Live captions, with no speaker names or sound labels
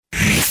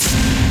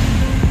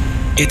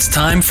It's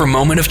time for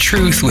Moment of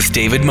Truth with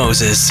David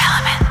Moses.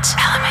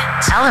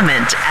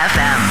 Element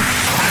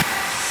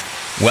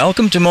FM.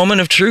 Welcome to Moment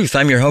of Truth.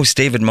 I'm your host,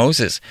 David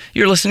Moses.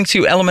 You're listening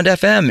to Element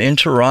FM in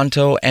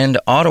Toronto and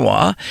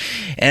Ottawa.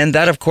 And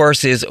that, of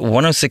course, is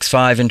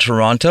 106.5 in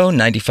Toronto,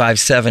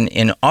 95.7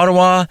 in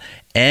Ottawa.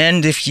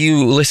 And if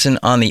you listen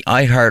on the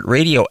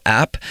iHeartRadio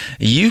app,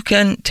 you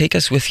can take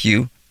us with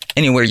you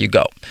anywhere you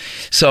go.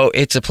 So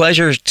it's a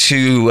pleasure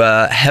to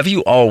have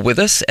you all with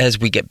us as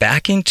we get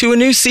back into a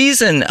new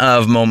season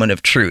of Moment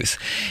of Truth.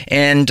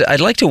 And I'd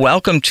like to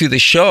welcome to the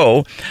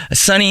show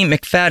Sunny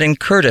McFadden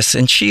Curtis,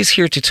 and she's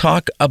here to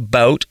talk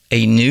about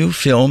a new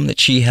film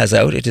that she has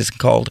out. It is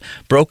called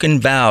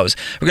Broken Vows.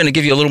 We're going to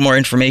give you a little more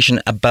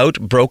information about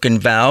Broken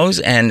Vows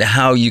and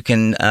how you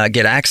can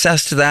get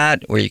access to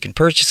that, where you can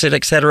purchase it,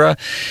 etc.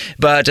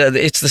 But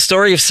it's the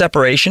story of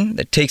separation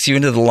that takes you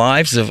into the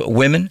lives of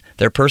women,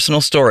 their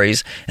personal stories,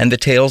 and the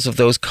tales of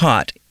those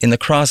caught in the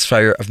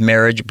crossfire of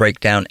marriage,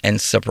 breakdown, and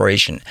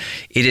separation.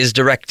 It is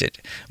directed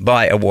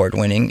by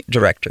award-winning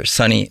director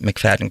Sunny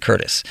McFadden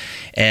Curtis.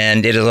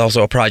 And it is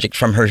also a project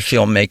from her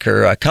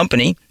filmmaker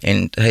company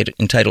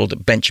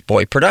entitled Bench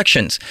Boy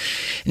Productions.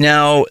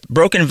 Now,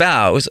 Broken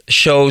Vows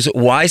shows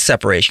why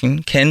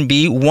separation can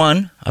be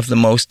one of the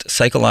most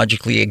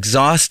psychologically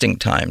exhausting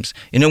times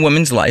in a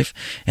woman's life,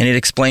 and it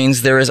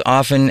explains there is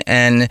often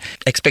an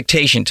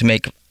expectation to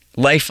make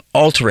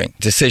life-altering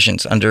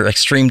decisions under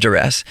extreme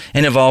duress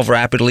and evolve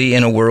rapidly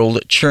in a world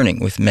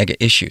churning with mega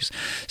issues.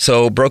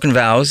 So Broken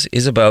Vows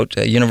is about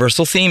a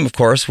universal theme, of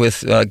course,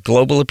 with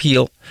global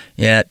appeal,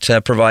 yet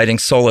providing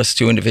solace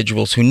to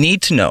individuals who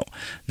need to know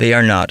they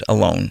are not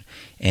alone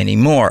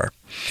anymore.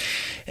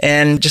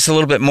 And just a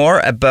little bit more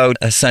about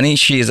Sunny.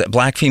 She is a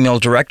Black female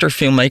director,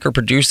 filmmaker,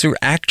 producer,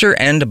 actor,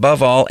 and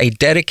above all, a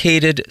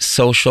dedicated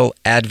social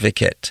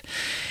advocate.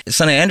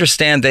 Sunny, I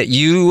understand that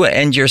you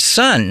and your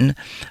son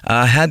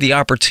had the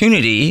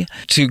opportunity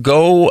to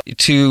go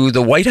to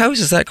the White House.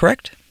 Is that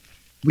correct?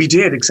 We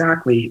did,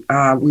 exactly.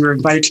 We were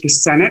invited to the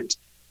Senate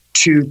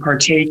to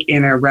partake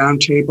in a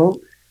roundtable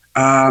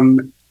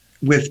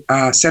with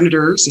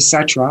senators,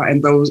 etc.,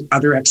 and those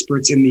other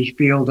experts in the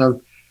field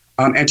of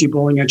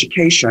anti-bullying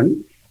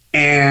education,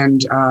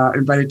 and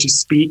invited to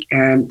speak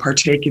and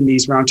partake in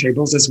these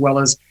roundtables, as well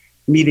as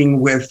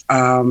meeting with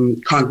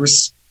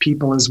Congress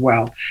people as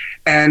well.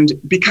 And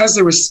because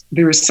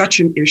there is such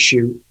an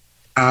issue,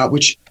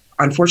 which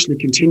unfortunately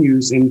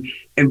continues in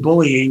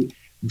bullying,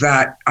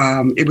 that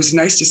it was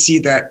nice to see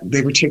that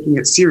they were taking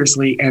it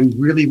seriously and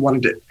really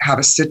wanted to have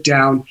a sit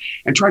down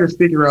and try to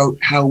figure out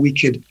how we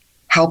could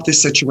help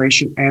this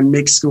situation and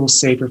make schools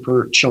safer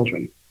for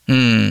children.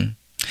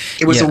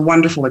 It was a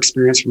wonderful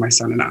experience for my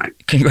son and I.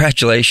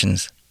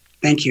 Congratulations.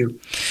 Thank you.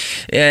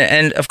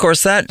 And of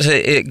course, that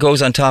it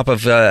goes on top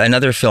of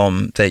another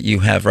film that you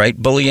have, right?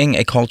 Bullying,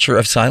 A Culture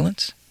of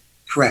Silence?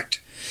 Correct.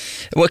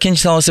 What can you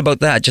tell us about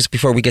that just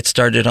before we get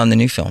started on the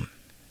new film?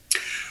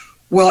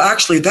 Well,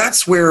 actually,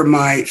 that's where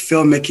my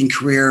filmmaking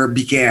career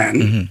began.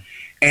 Mm-hmm.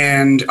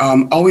 And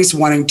always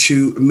wanting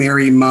to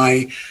marry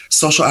my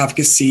social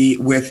advocacy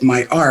with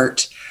my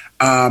art.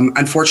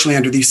 Unfortunately,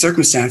 under these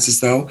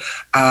circumstances, though,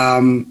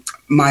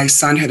 my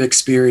son had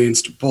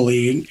experienced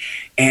bullying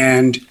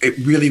and it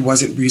really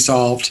wasn't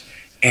resolved.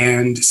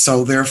 And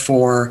so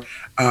therefore,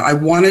 I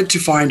wanted to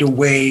find a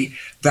way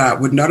that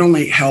would not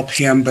only help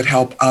him, but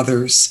help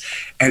others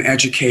and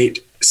educate.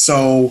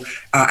 So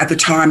at the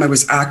time I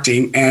was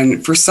acting,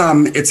 and for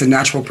some, it's a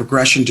natural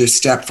progression to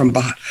step from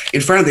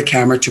in front of the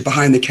camera to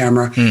behind the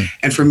camera.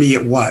 And for me,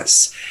 it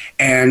was.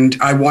 And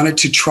I wanted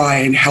to try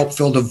and help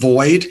fill the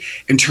void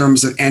in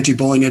terms of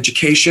anti-bullying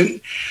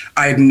education.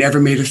 I had never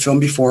made a film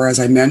before,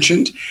 as I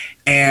mentioned.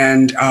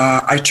 And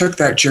I took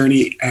that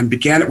journey and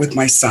began it with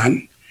my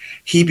son.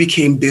 He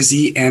became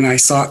busy and I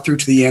saw it through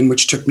to the end,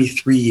 which took me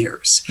 3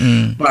 years.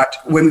 But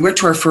when we went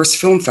to our first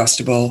film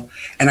festival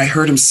and I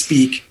heard him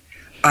speak,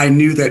 I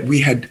knew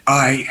that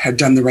I had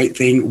done the right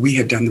thing. We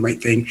had done the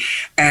right thing.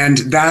 And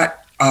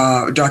that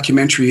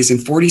documentary is in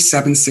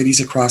 47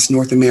 cities across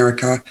North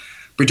America,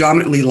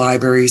 predominantly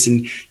libraries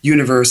and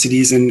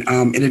universities. And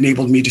it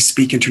enabled me to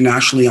speak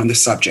internationally on the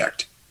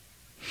subject.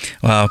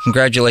 Wow.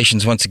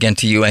 Congratulations once again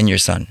to you and your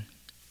son.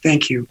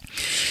 Thank you.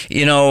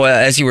 You know,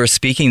 as you were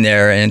speaking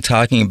there and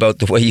talking about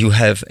the way you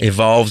have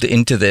evolved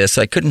into this,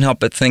 I couldn't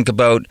help but think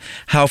about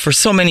how for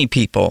so many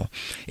people,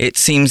 it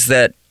seems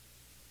that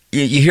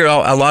you hear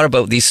a lot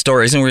about these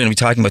stories, and we're going to be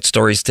talking about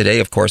stories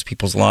today, of course,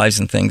 people's lives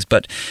and things,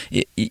 but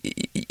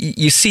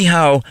you see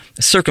how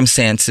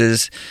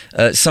circumstances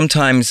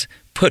sometimes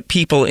put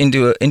people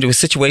into a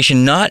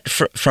situation not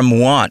from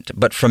want,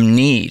 but from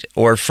need,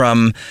 or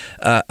from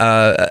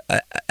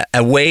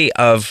a way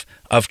of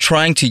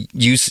trying to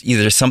use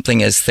either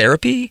something as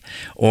therapy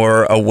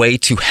or a way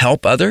to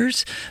help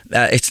others.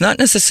 It's not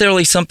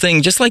necessarily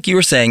something, just like you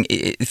were saying,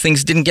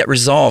 things didn't get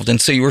resolved, and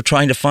so you were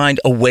trying to find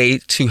a way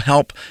to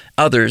help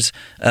others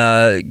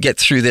get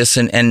through this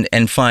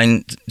and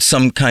find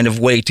some kind of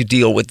way to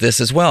deal with this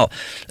as well.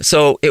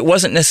 So it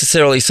wasn't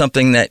necessarily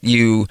something that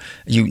you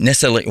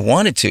necessarily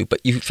wanted to,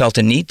 but you felt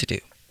a need to do.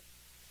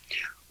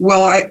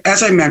 Well,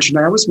 as I mentioned,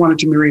 I always wanted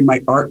to marry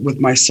my art with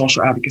my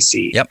social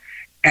advocacy. Yep.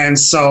 And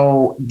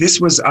so this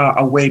was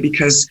a way,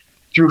 because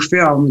through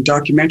film,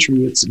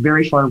 documentary, it's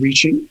very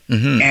far-reaching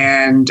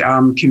and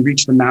can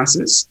reach the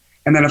masses.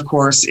 And then, of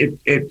course,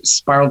 it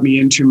spiraled me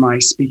into my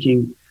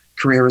speaking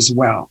career as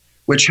well,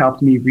 which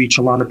helped me reach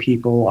a lot of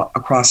people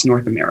across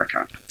North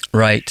America.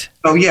 Right.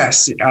 So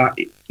yes,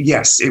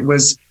 it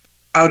was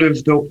out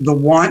of the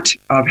want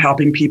of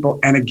helping people,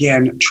 and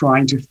again,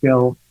 trying to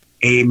fill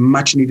a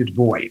much-needed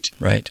void.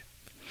 Right.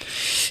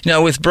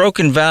 Now, with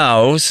Broken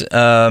Vows,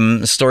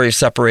 the story of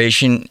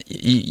separation,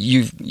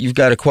 you've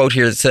got a quote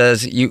here that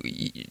says,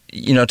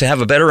 you know, to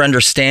have a better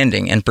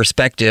understanding and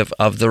perspective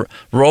of the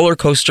roller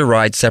coaster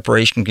ride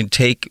separation can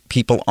take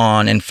people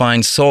on, and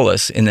find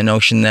solace in the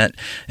notion that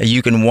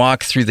you can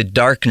walk through the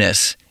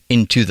darkness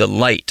into the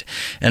light.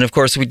 And of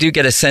course, we do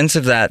get a sense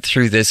of that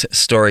through this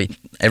story.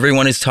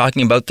 Everyone is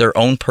talking about their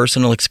own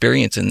personal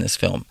experience in this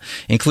film,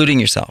 including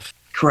yourself.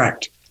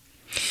 Correct.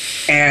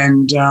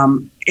 And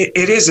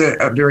it is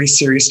a very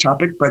serious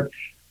topic, but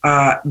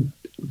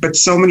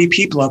so many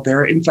people out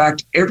there, in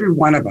fact, every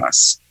one of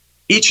us,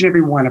 each and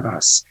every one of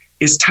us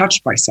is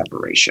touched by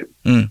separation,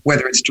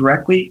 whether it's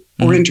directly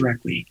or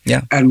indirectly.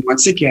 Yeah. And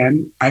once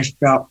again, I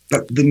felt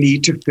that the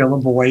need to fill a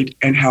void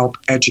and help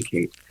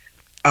educate.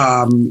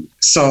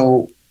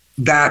 So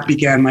that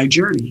began my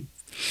journey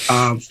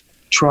of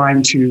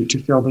trying to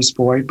fill this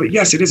void. But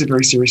yes, it is a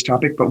very serious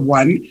topic, but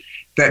one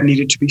that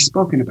needed to be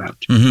spoken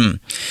about.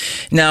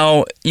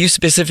 Now, you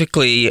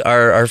specifically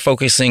are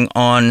focusing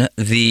on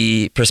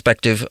the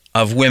perspective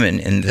of women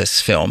in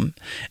this film,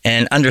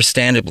 and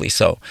understandably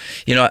so.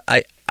 You know,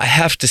 I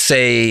have to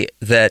say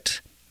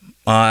that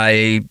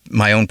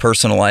my own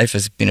personal life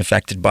has been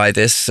affected by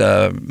this.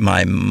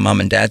 My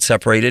mom and dad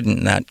separated,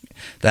 and that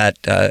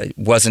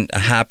wasn't a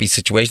happy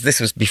situation. This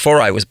was before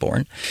I was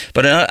born.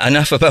 But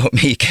enough about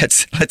me.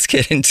 Let's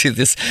get into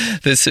this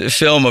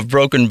film of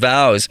Broken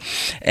Vows.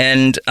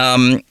 And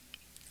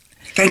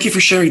thank you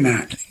for sharing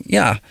that.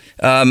 Yeah.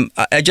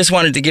 I just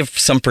wanted to give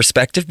some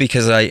perspective,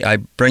 because I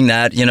bring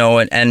that, you know,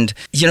 and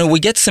you know,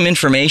 we get some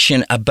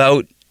information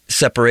about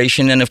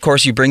separation, and of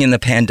course you bring in the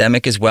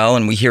pandemic as well,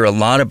 and we hear a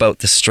lot about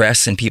the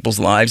stress in people's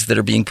lives that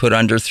are being put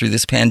under through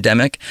this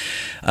pandemic.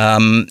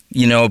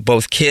 You know,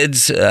 both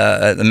kids,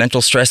 the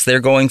mental stress they're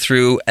going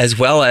through, as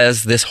well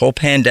as this whole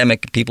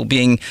pandemic, people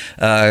being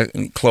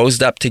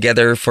closed up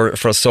together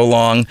for so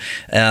long,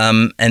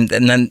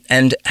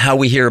 and how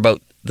we hear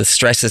about the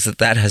stresses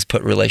that has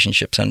put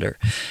relationships under.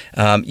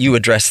 You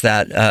address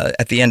that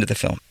at the end of the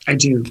film. I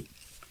do.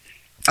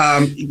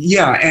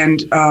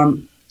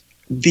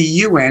 The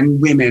UN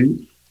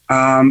Women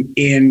on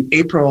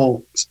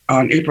April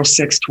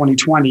 6,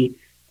 2020,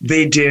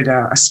 they did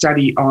a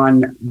study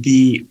on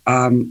the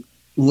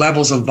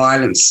levels of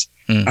violence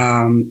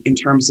in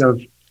terms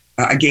of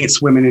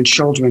against women and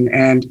children,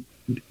 and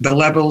the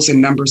levels and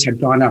numbers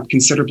had gone up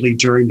considerably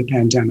during the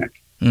pandemic.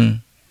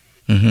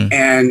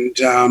 And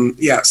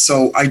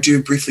so I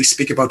do briefly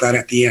speak about that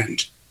at the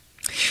end.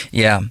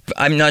 Yeah,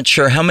 I'm not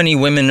sure how many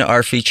women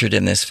are featured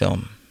in this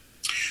film.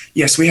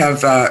 Yes, we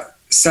have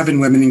 7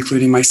 women,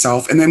 including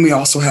myself. And then we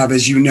also have,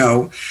 as you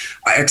know,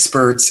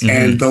 experts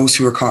and those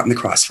who are caught in the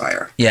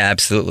crossfire. Yeah,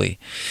 absolutely.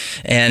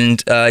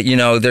 And, you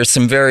know, there's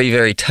some very,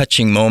 very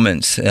touching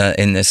moments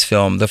in this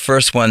film. The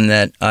first one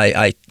that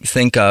I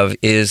think of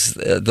is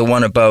the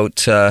one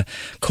about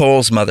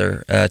Cole's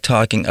mother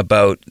talking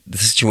about the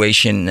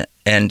situation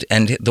and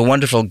the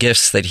wonderful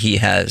gifts that he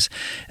has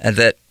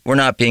that were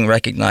not being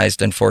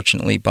recognized,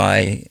 unfortunately,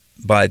 by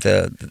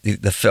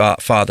the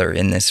father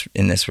in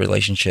this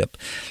relationship.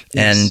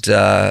 Yes.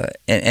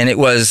 And it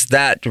was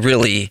that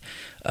really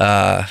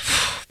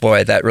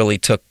that really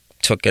took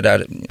it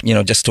out, you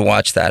know, just to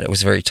watch that. It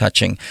was very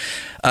touching.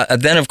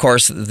 Then of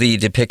course the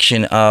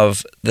depiction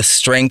of the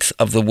strength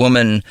of the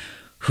woman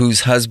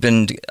whose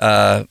husband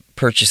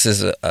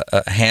purchases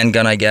a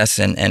handgun, I guess,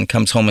 and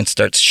comes home and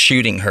starts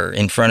shooting her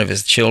in front of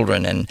his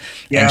children, and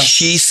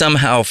she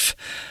somehow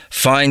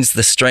finds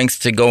the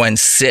strength to go and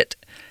sit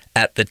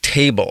at the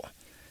table.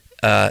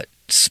 And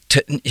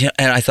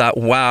I thought,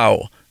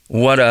 wow,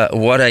 what a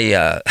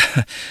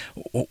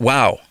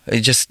wow.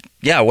 It just,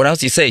 what else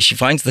do you say? She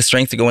finds the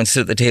strength to go and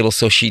sit at the table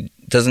so she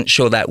doesn't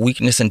show that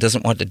weakness and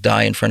doesn't want to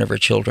die in front of her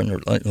children or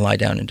lie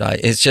down and die.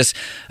 It's just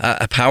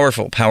a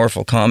powerful,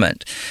 powerful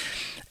comment.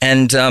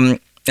 And then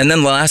the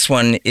last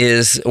one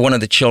is one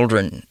of the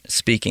children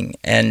speaking.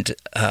 And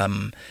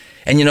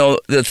you know,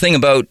 the thing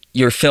about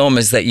your film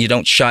is that you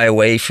don't shy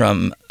away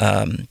from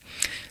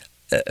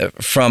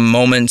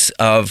moments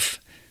of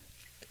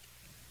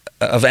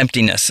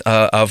emptiness,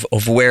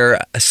 of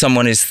where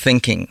someone is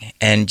thinking,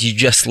 and you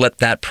just let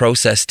that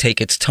process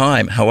take its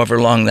time,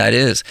 however long that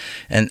is.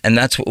 And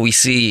that's what we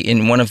see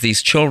in one of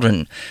these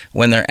children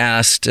when they're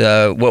asked,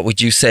 what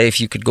would you say if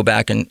you could go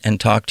back and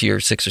talk to your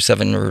 6 or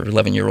 7 or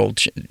 11-year-old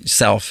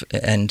self?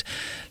 And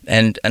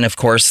of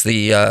course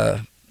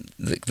the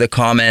the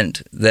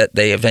comment that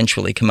they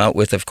eventually come out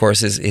with, of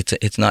course, is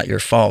it's not your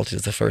fault,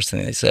 is the first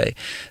thing they say.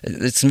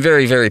 It's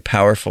very, very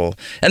powerful.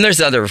 And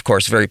there's other, of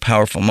course, very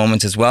powerful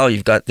moments as well.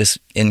 You've got this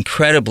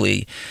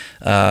incredibly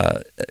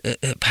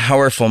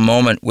powerful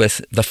moment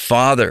with the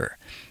father.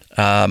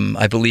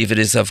 I believe it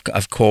is of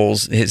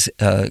Cole's, his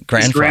grandfather.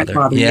 His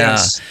grandfather,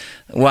 yes.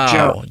 Wow,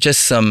 Joe.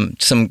 just some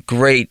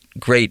great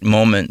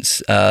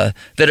moments that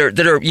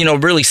are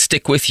really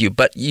stick with you.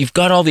 But you've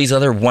got all these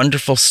other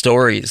wonderful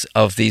stories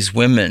of these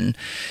women.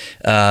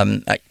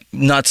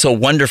 Not so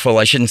wonderful,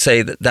 I shouldn't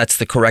say that that's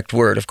the correct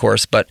word, of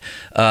course, but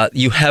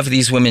you have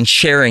these women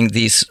sharing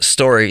these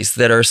stories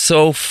that are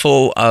so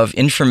full of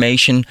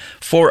information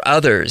for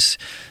others,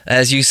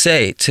 as you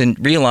say, to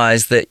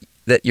realize that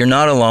you're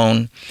not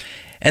alone.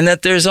 And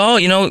that there's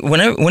all,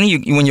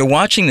 when you're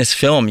watching this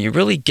film, you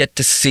really get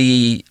to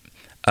see,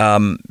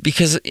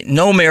 because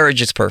no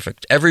marriage is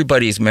perfect.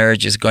 Everybody's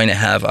marriage is going to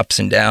have ups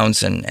and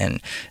downs,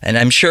 and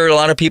I'm sure a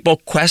lot of people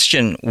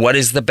question what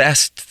is the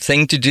best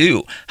thing to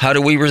do. How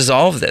do we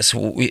resolve this?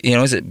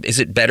 Is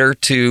it better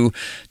to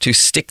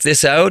stick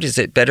this out? Is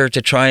it better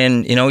to try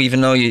and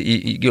even though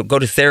you go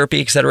to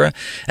therapy, etc.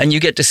 And you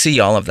get to see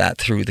all of that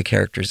through the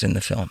characters in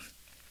the film.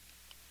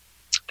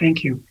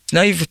 Thank you.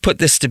 Now you've put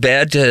this to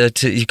bed.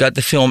 You've got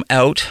the film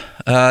out.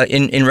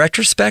 In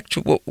retrospect,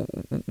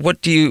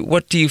 what do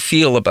you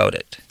feel about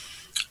it?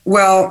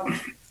 Well,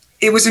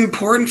 it was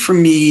important for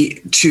me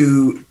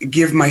to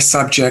give my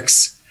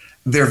subjects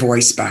their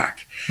voice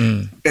back,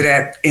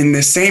 but in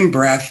the same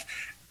breath,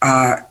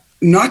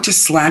 not to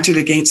slant it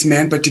against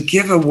men, but to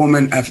give a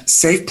woman a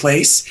safe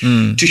place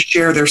to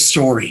share their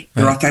story,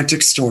 their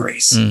authentic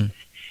stories.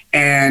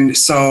 And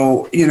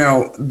so,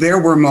 there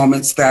were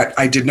moments that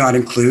I did not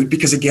include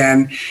because,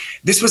 again,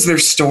 this was their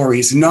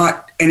stories,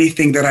 not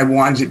anything that I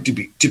wanted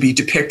to be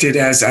depicted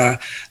as a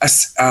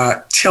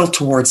tilt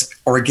towards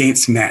or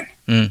against men.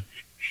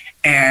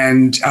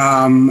 And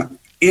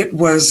it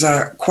was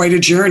quite a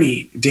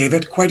journey,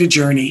 David, quite a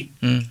journey,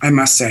 I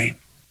must say.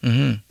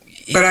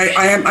 But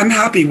I'm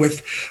happy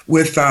with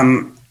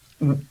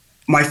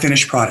my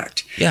finished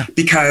product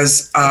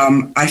because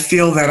I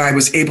feel that I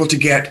was able to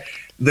get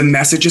the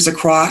messages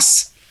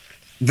across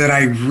that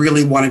I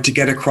really wanted to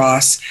get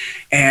across.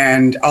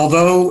 And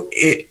although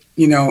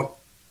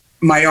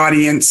my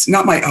audience,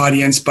 not my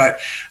audience, but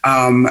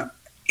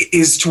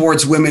is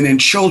towards women and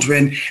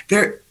children,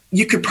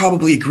 you could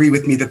probably agree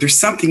with me that there's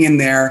something in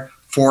there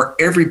for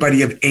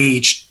everybody of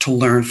age to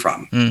learn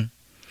from.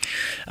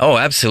 Oh,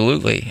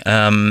 absolutely.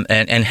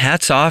 And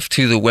hats off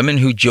to the women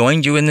who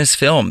joined you in this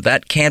film.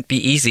 That can't be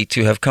easy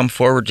to have come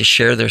forward to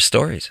share their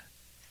stories.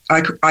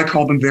 I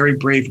call them very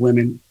brave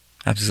women.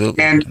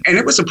 Absolutely. And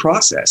it was a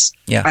process.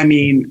 Yeah. I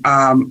mean,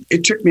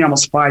 it took me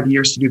almost 5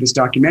 years to do this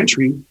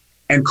documentary.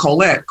 And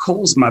Colette,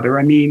 Cole's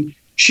mother,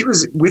 she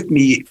was with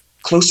me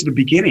close to the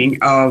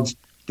beginning of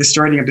the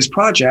starting of this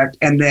project.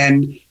 And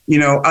then,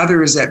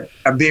 others that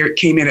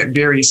came in at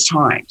various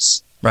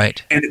times.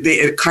 Right. And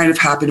it kind of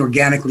happened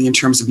organically in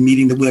terms of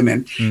meeting the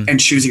women and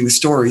choosing the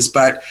stories.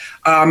 But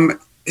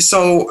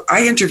so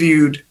I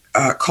interviewed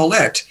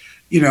Colette,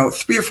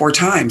 3 or 4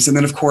 times. And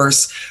then, of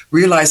course,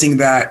 realizing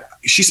that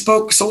she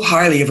spoke so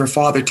highly of her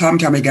father, time and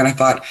time again, I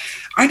thought,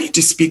 I need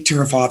to speak to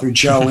her father,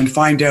 Joe, and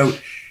find out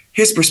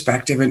his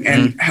perspective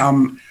and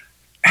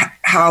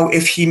how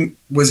if he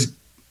was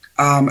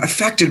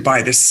affected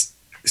by this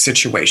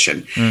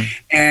situation.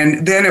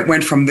 And then it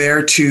went from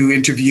there to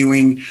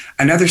interviewing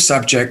another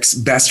subject's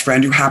best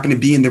friend who happened to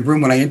be in the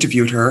room when I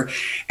interviewed her.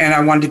 And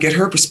I wanted to get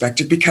her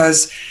perspective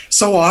because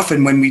so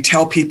often when we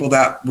tell people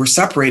that we're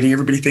separating,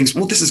 everybody thinks,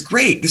 well, this is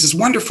great. This is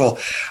wonderful.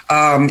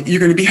 You're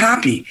going to be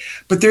happy.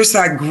 But there's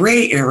that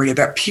gray area,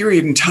 that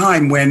period in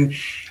time when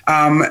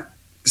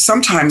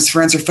sometimes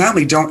friends or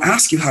family don't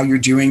ask you how you're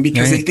doing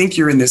because they think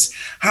you're in this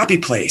happy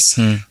place.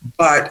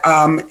 But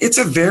it's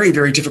a very,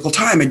 very difficult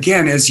time,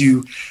 again, as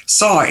you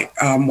saw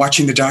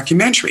watching the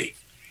documentary.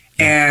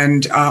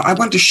 And I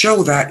wanted to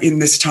show that in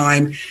this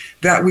time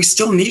that we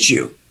still need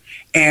you.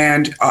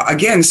 And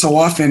again, so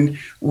often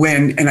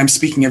and I'm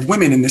speaking of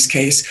women in this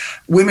case,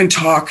 women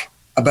talk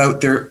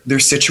about their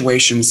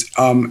situations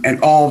and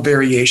all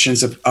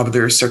variations of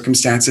their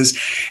circumstances.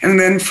 And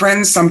then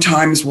friends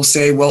sometimes will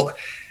say, well,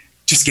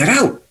 just get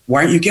out.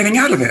 Why aren't you getting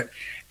out of it?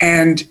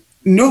 And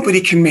nobody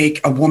can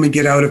make a woman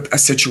get out of a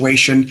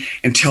situation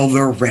until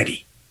they're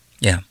ready.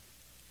 Yeah.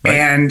 Right.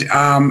 And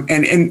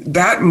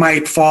that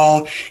might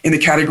fall in the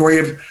category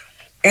of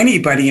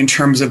anybody in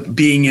terms of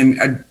being in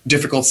a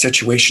difficult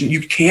situation.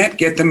 You can't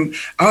get them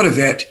out of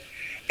it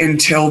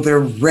until they're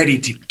ready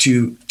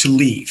to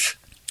leave.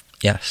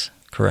 Yes,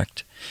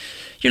 correct.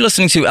 You're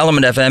listening to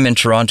Element FM in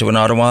Toronto and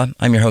Ottawa.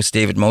 I'm your host,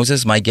 David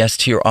Moses. My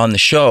guest here on the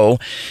show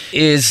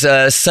is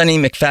Sunny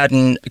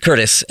McFadden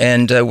Curtis,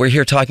 and we're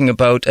here talking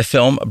about a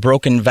film,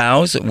 Broken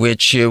Vows,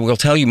 which we'll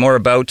tell you more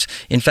about.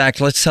 In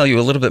fact, let's tell you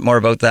a little bit more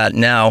about that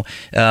now.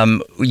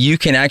 You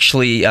can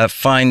actually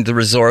find the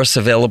resource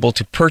available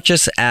to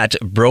purchase at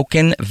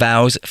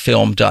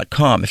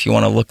brokenvowsfilm.com. If you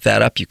want to look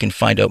that up, you can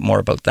find out more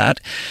about that.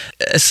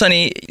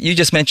 Sunny, you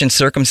just mentioned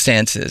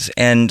circumstances,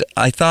 and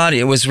I thought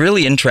it was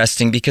really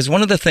interesting because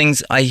one of the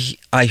things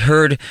I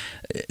heard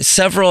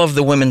several of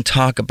the women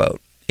talk about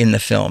in the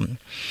film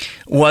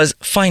was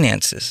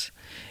finances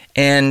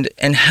and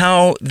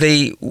how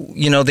they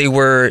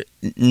were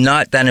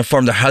not that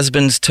informed. Their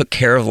husbands took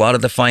care of a lot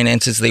of the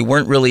finances. They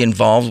weren't really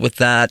involved with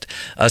that.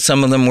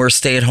 Some of them were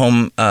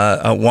stay-at-home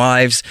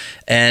wives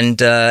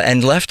and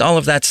left all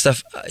of that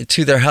stuff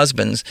to their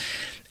husbands.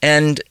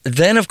 And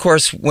then, of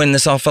course, when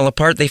this all fell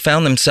apart, they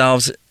found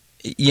themselves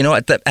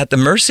at the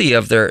mercy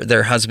of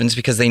their husbands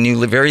because they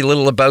knew very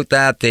little about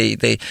that.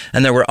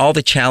 And there were all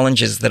the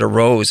challenges that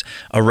arose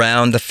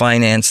around the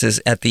finances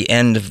at the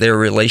end of their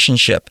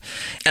relationship.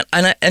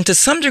 And to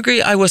some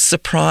degree, I was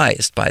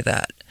surprised by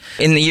that.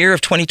 In the year of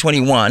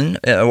 2021,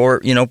 or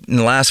in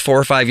the last 4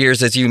 or 5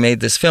 years as you made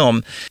this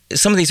film,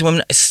 some of these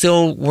women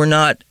still were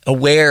not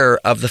aware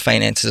of the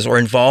finances or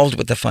involved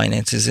with the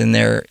finances in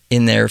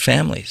their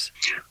families.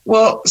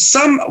 Well,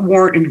 some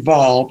weren't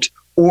involved,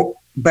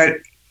 but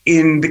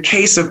in the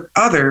case of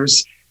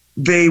others,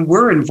 they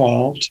were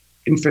involved.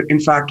 In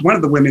fact, one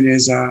of the women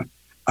is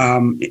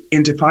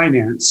into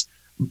finance.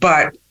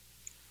 But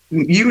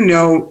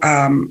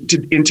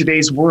in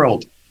today's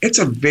world, it's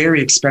a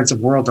very expensive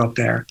world out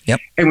there. Yep.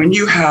 And when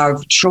you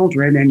have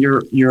children and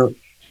you're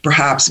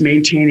perhaps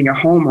maintaining a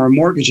home or a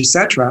mortgage,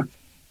 etc.,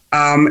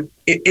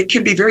 it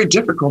can be very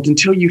difficult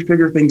until you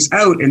figure things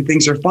out and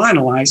things are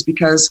finalized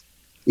because,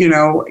 in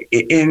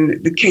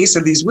the case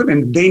of these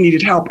women, they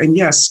needed help. And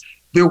yes,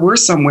 there were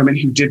some women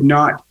who did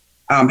not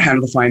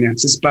handle the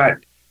finances, but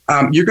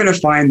you're going to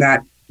find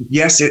that,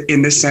 yes,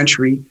 in this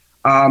century,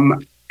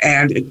 and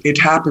it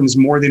happens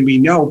more than we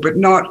know, but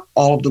not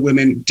all of the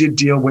women did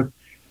deal with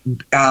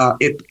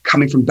it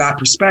coming from that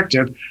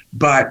perspective.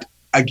 But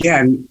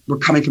again, we're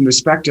coming from the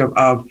perspective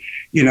of,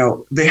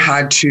 they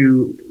had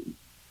to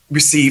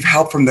receive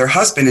help from their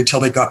husband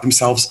until they got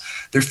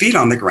their feet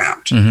on the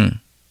ground. Mm-hmm.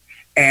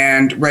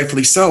 And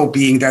rightfully so,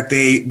 being that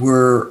they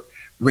were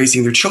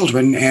raising their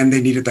children and they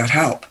needed that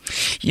help.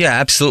 Yeah,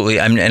 absolutely.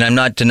 I'm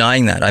not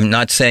denying that. I'm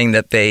not saying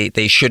that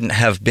they shouldn't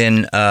have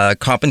been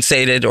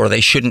compensated or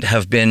they shouldn't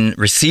have been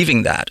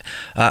receiving that.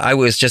 I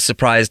was just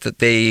surprised that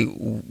they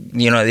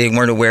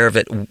weren't aware of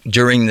it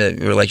during the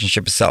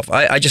relationship itself.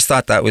 I just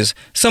thought that was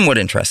somewhat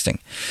interesting.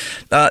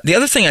 The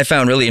other thing I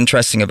found really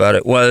interesting about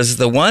it was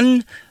the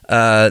one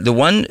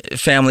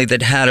family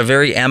that had a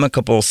very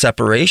amicable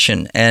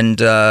separation and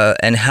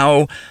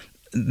how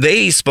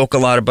they spoke a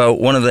lot about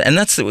and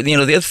that's the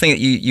other thing that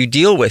you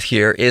deal with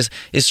here is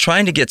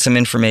trying to get some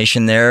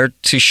information there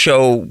to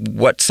show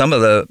what some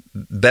of the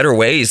better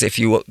ways, if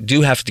you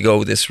do have to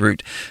go this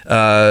route,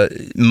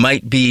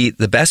 might be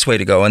the best way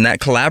to go. And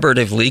that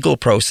collaborative legal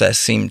process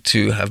seemed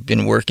to have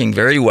been working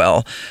very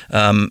well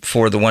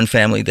for the one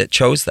family that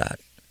chose that.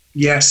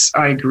 Yes,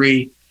 I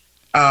agree.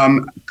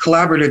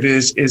 Collaborative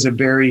is a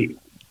very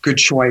good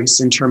choice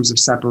in terms of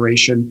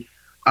separation.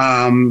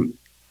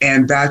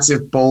 And that's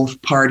if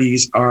both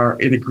parties are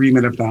in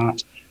agreement of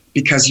that,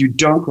 because you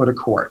don't go to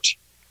court,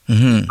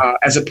 mm-hmm.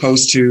 As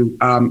opposed to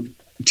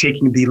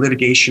taking the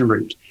litigation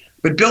route.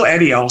 But Bill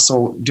Eddy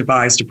also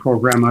devised a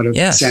program out of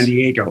San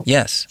Diego.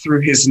 Yes.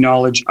 Through his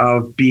knowledge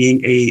of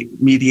being a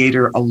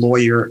mediator, a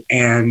lawyer,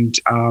 and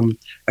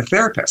a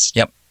therapist.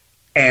 Yep.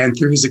 And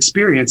through his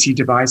experience, he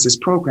devised this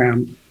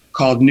program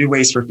called New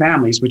Ways for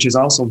Families, which is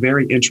also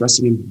very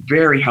interesting and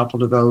very helpful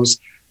to those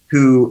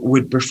who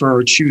would prefer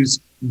or choose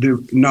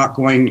the not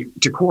going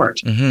to court,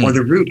 mm-hmm. or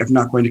the route of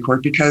not going to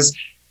court, because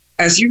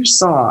as you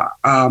saw,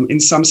 in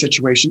some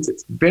situations,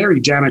 it's very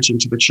damaging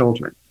to the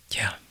children.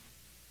 Yeah.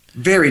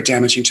 Very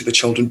damaging to the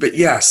children. But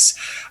yes,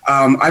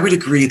 I would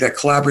agree that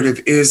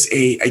collaborative is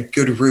a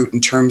good route in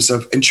terms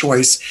of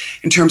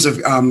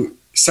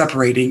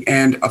separating.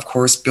 And of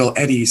course, Bill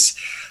Eddy's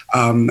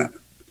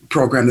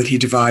program that he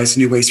devised,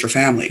 New Ways for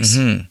Families.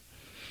 Mm-hmm.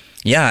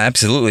 Yeah,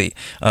 absolutely.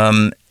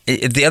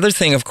 The other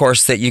thing, of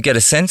course, that you get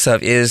a sense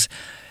of is,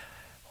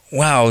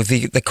 wow,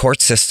 the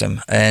court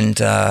system and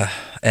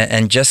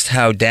just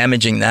how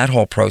damaging that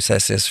whole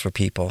process is for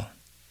people.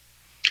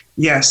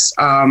 Yes.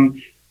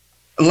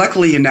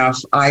 Luckily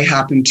enough, I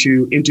happened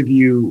to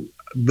interview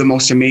the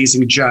most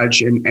amazing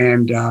judge,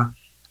 and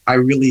I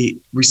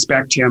really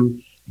respect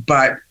him.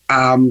 But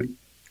I'm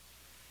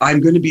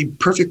going to be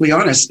perfectly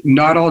honest.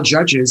 Not all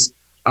judges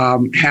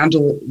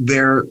handle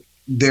their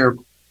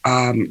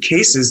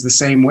cases the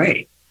same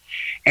way.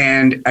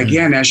 And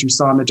again, as you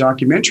saw in the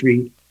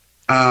documentary,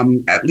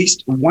 at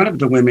least one of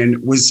the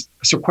women was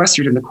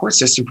sequestered in the court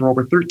system for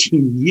over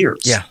 13 years.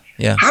 Yeah.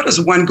 How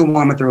does one go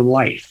on with their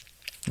life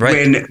Right.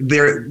 when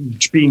they're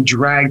being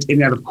dragged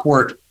in and out of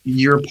court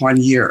year upon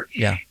year.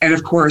 Yeah. And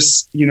of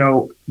course,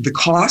 the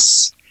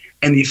costs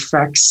and the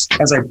effects,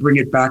 as I bring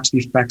it back to the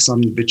effects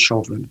on the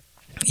children.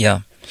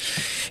 Yeah.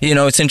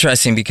 It's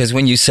interesting because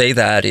when you say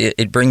that,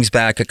 it brings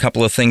back a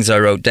couple of things I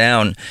wrote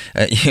down.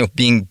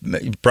 Being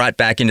brought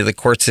back into the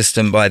court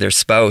system by their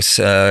spouse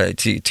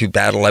to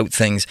battle out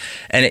things,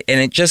 and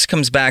it just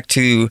comes back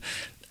to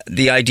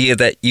the idea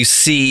that you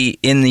see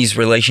in these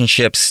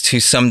relationships to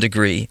some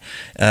degree,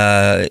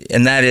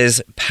 and that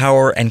is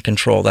power and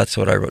control. That's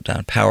what I wrote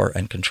down: power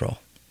and control.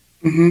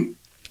 Mm-hmm.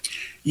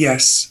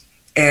 Yes,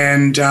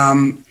 and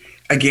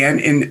again,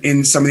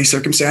 in some of these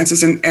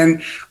circumstances,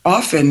 and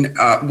often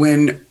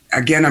when,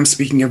 again, I'm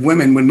speaking of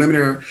women, when women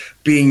are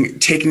being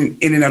taken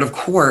in and out of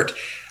court,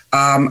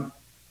 a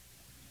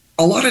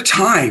lot of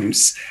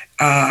times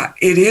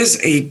it is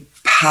a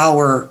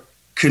power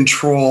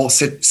control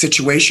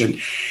situation.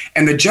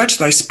 And the judge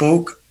that I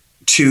spoke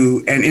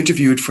to and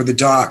interviewed for the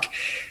doc,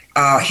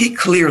 he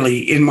clearly,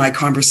 in my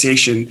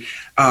conversation,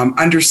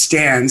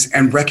 understands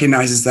and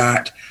recognizes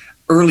that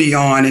early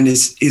on in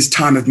his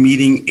time of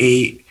meeting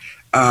a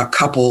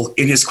couple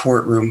in his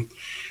courtroom.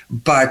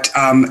 But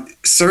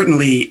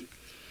certainly,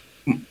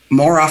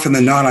 more often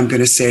than not, I'm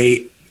going to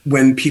say,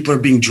 when people are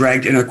being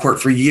dragged in a court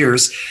for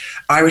years,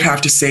 I would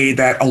have to say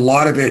that a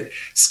lot of it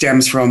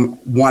stems from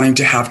wanting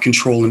to have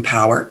control and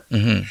power.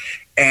 Mm-hmm.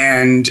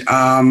 And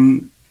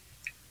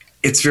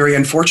it's very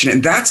unfortunate.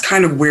 And that's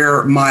kind of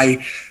where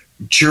my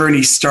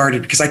journey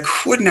started, because I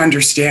couldn't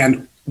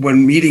understand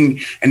when meeting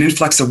an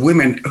influx of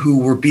women who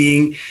were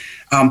being,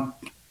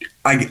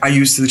 I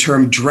use the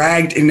term,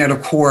 dragged in and out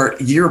of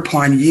court year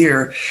upon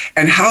year,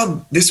 and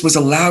how this was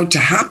allowed to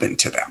happen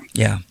to them.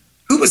 Yeah.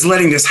 Who was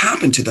letting this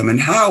happen to them, and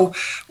how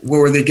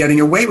were they getting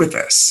away with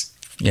this?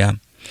 Yeah.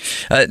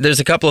 There's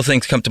a couple of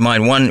things come to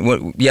mind.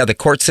 One, the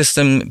court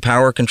system,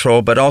 power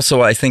control, but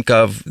also I think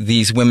of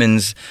these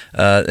women's,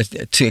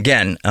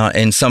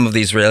 in some of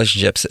these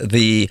relationships,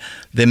 the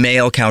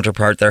male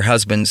counterpart, their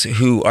husbands,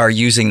 who are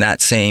using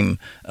those same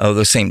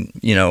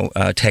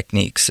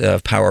techniques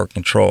of power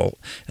control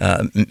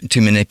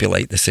to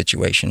manipulate the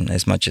situation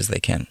as much as they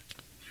can.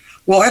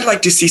 Well, I'd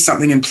like to see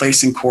something in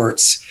place in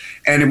courts,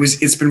 and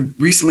it's been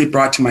recently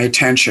brought to my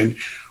attention,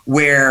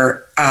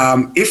 where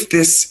if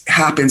this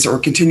happens or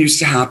continues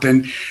to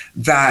happen,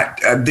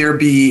 that there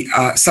be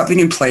something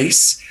in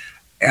place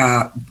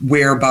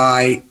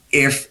whereby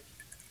if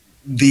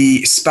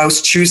the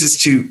spouse chooses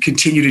to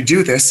continue to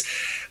do this,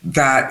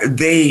 that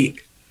they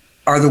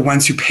are the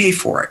ones who pay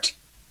for it.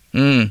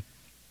 Mm.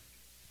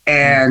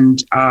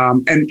 And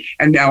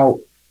now,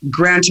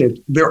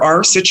 granted, there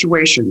are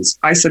situations,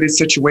 isolated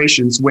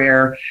situations,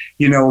 where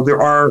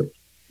there are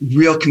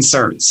real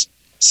concerns.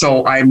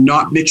 So I'm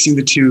not mixing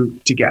the two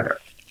together.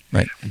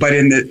 Right. But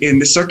in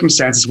the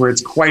circumstances where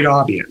it's quite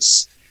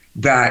obvious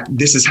that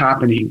this is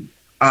happening,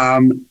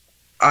 I'm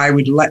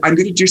going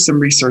to do some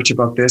research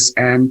about this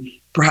and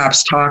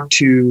perhaps talk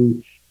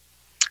to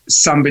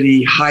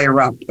somebody higher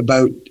up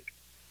about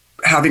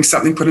having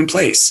something put in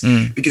place.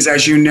 Mm. Because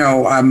as you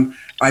know,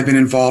 I've been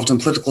involved in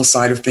the political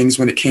side of things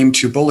when it came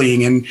to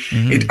bullying, and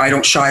I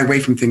don't shy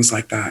away from things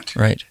like that.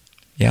 Right.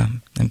 Yeah,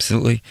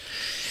 absolutely.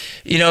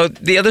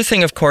 The other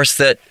thing, of course,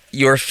 that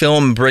your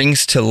film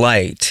brings to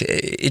light,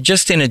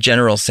 just in a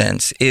general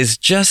sense, is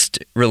just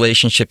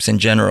relationships in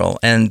general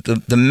and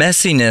the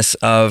messiness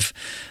of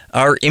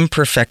our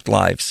imperfect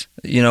lives,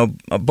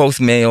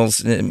 both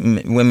males,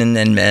 women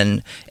and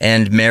men,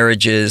 and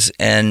marriages,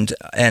 and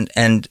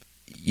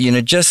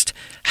just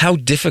how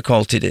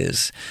difficult it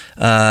is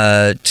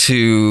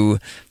to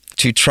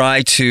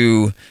try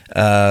to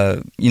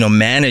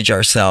manage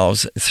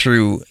ourselves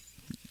through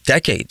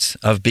decades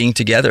of being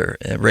together,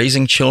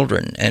 raising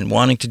children, and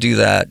wanting to do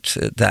that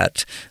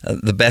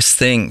the best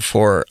thing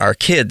for our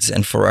kids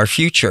and for our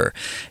future,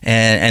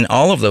 and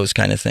all of those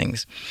kind of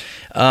things.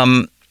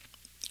 And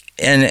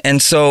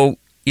so,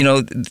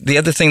 the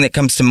other thing that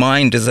comes to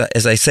mind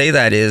as I say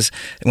that is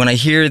when I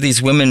hear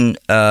these women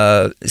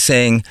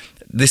saying,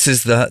 "This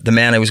is the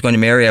man I was going to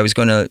marry. I was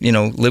going to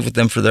live with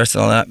them for the rest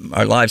of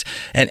our lives,"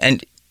 and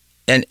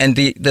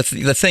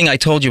the thing I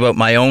told you about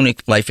my own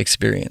life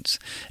experience,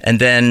 and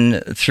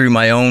then through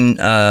my own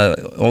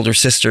older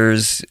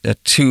sisters,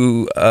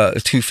 two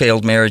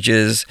failed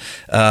marriages,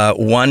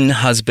 one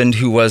husband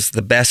who was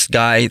the best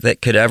guy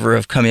that could ever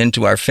have come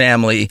into our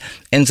family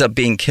ends up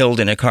being killed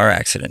in a car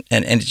accident,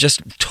 and it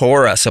just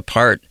tore us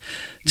apart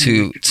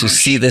to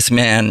see this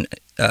man.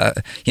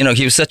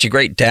 He was such a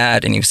great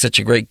dad, and he was such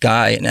a great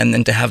guy, and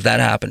then to have that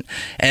happen.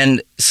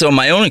 And so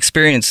my own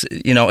experience,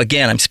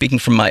 again, I'm speaking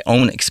from my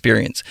own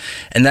experience,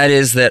 and that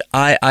is that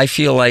I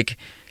feel like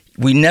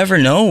we never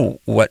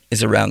know what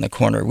is around the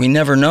corner. We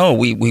never know.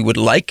 We would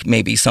like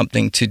maybe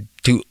something to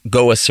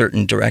go a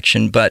certain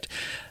direction, but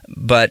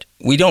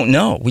we don't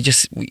know. We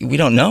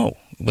don't know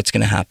what's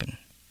going to happen.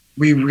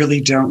 We really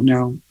don't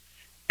know.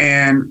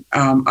 And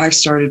I've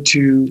started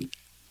to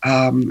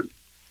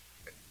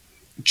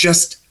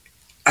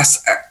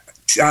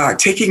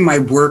taking my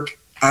work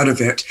out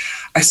of it,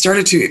 I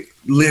started to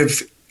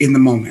live in the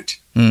moment.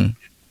 Mm.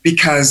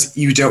 because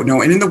you don't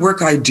know. And in the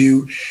work I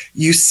do,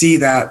 you see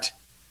that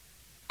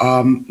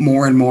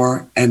more and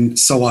more and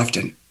so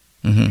often.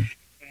 Mm-hmm.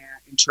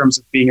 In terms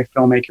of being a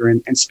filmmaker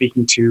and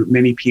speaking to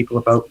many people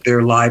about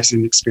their lives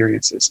and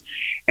experiences.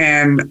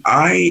 And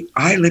I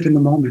live in the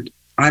moment.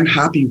 I'm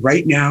happy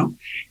right now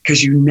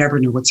because you never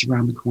know what's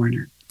around the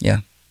corner.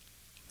 Yeah,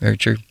 very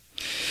true.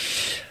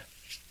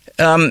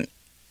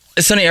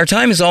 Sonny, our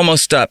time is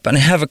almost up, and I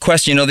have a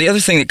question. The other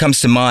thing that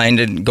comes to mind,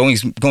 and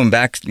going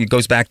back, it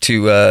goes back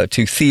to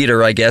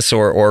theater, I guess,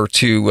 or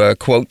to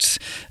quotes,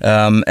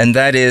 and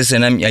that is,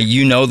 and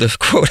the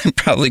quote I'm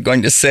probably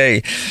going to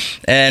say,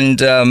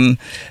 and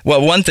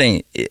one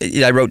thing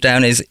I wrote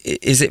down is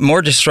it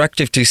more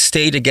destructive to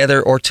stay together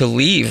or to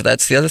leave?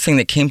 That's the other thing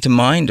that came to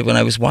mind when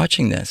I was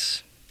watching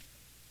this.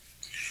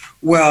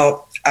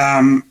 Well,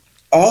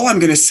 all I'm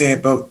going to say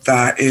about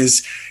that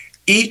is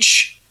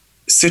each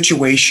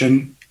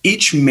situation,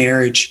 each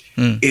marriage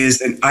is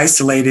an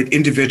isolated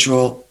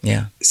individual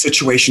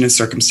situation and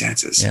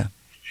circumstances. Yeah.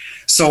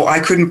 So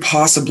I couldn't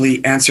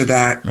possibly answer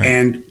that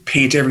and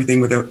paint everything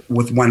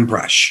with one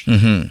brush.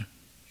 Mm-hmm.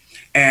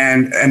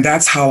 And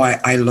that's how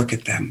I look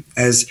at them,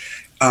 as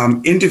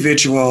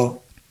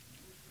individual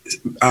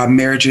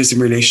marriages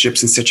and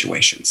relationships and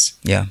situations.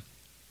 Yeah.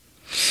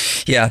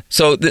 Yeah.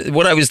 So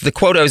the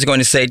quote I was going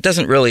to say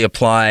doesn't really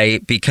apply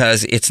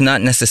because it's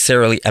not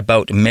necessarily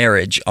about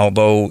marriage,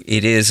 although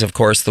it is, of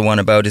course, the one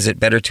about is it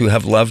better to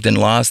have loved and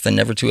lost than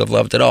never to have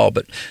loved at all.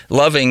 But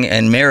loving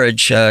and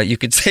marriage, you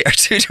could say, are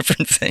two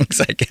different things,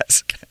 I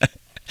guess.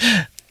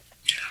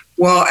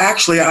 Well,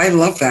 actually, I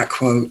love that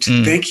quote.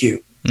 Thank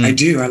you. I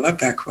do. I love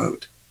that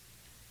quote.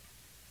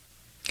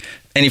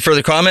 Any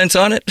further comments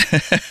on it?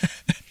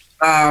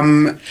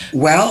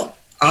 Well,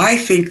 I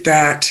think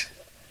that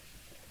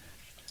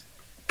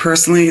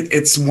personally,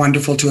 it's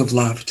wonderful to have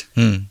loved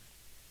and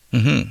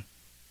have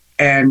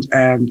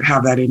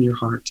that in your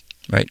heart.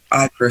 Right.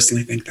 I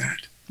personally think that.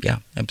 Yeah,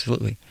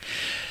 absolutely.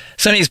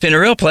 Sonny, it's been a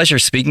real pleasure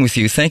speaking with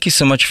you. Thank you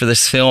so much for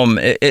this film.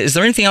 Is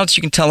there anything else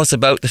you can tell us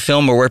about the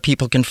film or where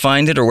people can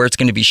find it or where it's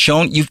going to be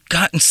shown? You've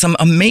gotten some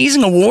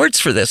amazing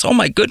awards for this. Oh,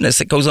 my goodness.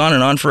 It goes on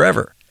and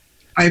forever.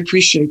 I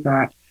appreciate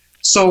that.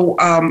 So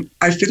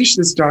I finished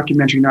this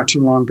documentary not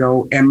too long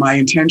ago, and my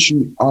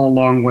intention all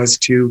along was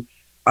to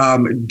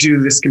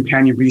do this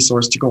companion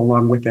resource to go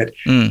along with it,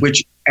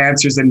 which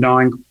answers the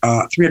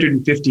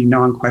 350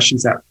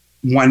 non-questions that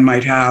one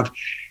might have.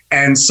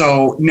 And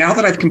so now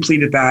that I've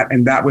completed that,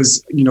 and that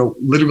was,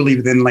 literally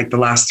within like the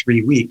last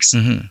 3 weeks,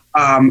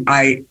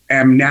 I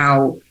am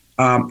now,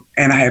 and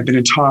I have been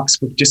in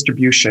talks with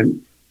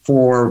distribution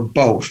for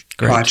both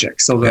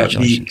projects. So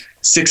the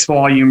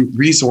 6-volume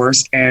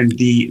resource and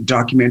the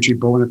documentary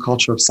Beau and the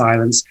Culture of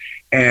Silence,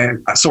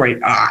 and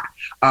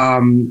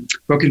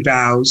Broken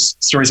Vows,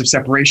 Stories of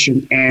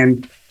Separation,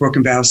 and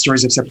Broken Vows,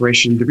 Stories of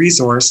Separation, the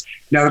resource.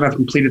 Now that I've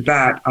completed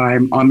that,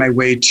 I'm on my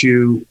way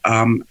to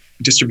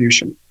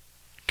distribution.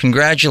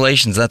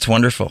 Congratulations. That's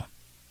wonderful.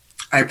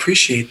 I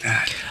appreciate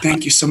that.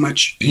 Thank you so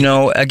much.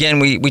 Again,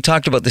 we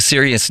talked about the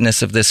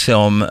seriousness of this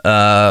film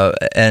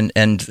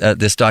and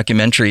this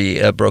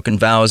documentary, Broken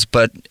Vows,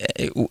 but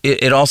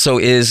it also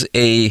is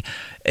a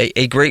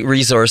great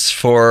resource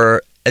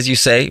for, as you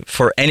say,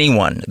 for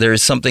anyone.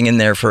 There's something in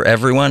there for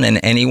everyone and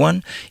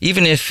anyone.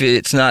 Even if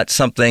it's not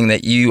something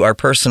that you are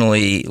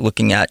personally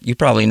looking at, you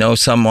probably know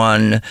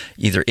someone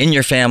either in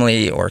your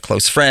family or a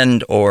close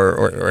friend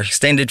or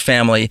extended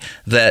family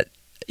that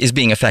is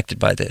being affected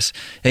by this.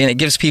 And it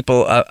gives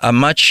people a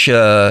much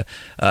better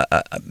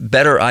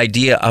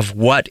idea of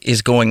what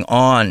is going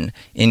on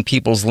in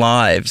people's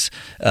lives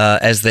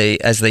as they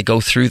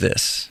go through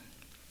this.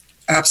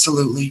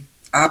 Absolutely.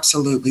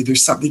 Absolutely.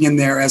 There's something in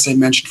there, as I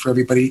mentioned, for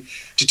everybody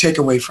to take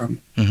away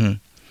from. Mm-hmm.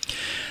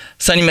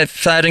 Sonny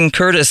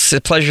McFadden-Curtis, a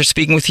pleasure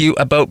speaking with you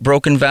about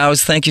Broken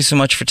Vows. Thank you so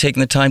much for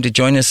taking the time to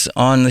join us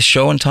on the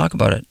show and talk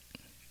about it.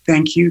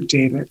 Thank you,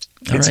 David.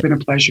 It's been a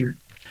pleasure.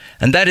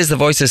 And that is the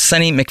voice of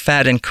Sonny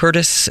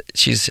McFadden-Curtis.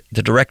 She's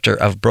the director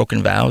of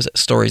Broken Vows,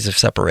 Stories of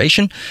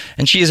Separation,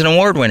 and she is an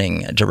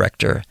award-winning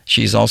director.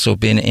 She's also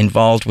been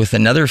involved with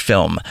another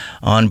film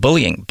on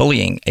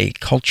bullying, A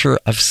Culture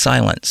of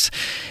Silence.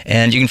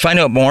 And you can find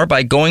out more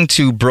by going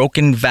to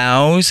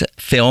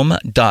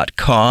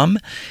brokenvowsfilm.com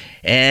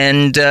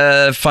and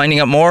finding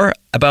out more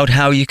about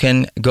how you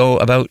can go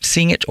about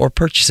seeing it or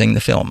purchasing the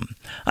film.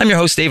 I'm your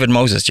host, David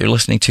Moses. You're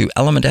listening to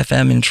Element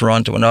FM in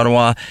Toronto and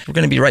Ottawa. We're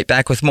going to be right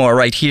back with more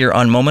right here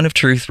on Moment of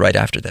Truth right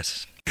after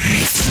this.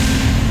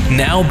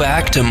 Now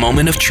back to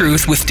Moment of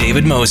Truth with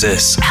David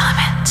Moses.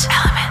 Element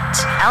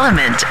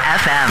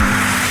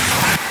FM.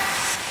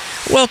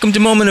 Welcome to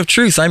Moment of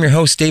Truth. I'm your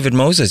host, David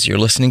Moses. You're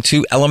listening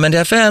to Element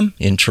FM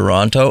in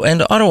Toronto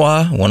and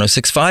Ottawa,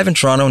 106.5 in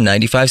Toronto,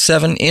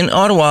 95.7 in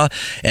Ottawa.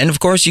 And of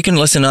course, you can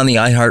listen on the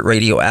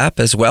iHeartRadio app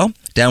as well.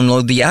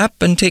 Download the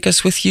app and take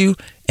us with you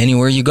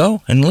anywhere you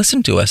go and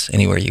listen to us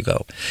anywhere you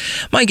go.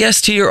 My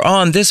guest here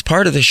on this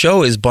part of the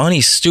show is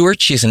Bonnie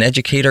Stewart. She's an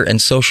educator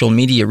and social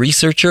media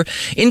researcher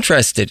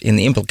interested in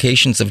the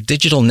implications of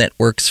digital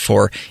networks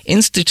for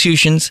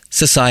institutions,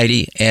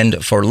 society,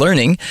 and for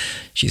learning.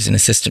 She's an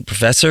assistant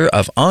professor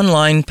of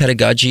online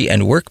pedagogy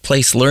and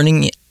workplace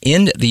learning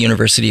in the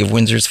University of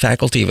Windsor's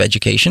Faculty of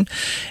Education,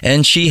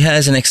 and she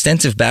has an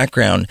extensive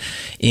background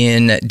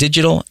in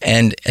digital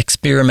and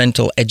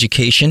experimental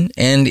education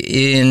and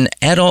in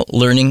adult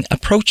learning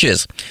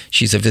approaches.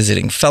 She's a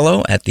visiting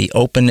fellow at the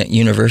Open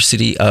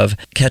University of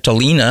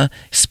Catalunya,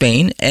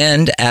 Spain,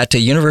 and at the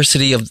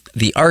University of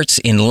the Arts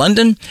in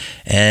London,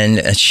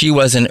 and she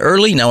was an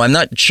early, now I'm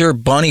not sure,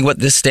 Bonnie, what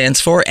this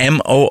stands for,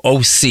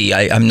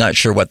 MOOC. I'm not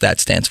sure what that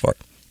stands for.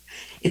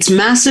 It's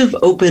massive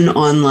open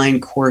online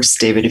course,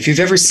 David. If you've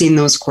ever seen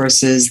those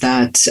courses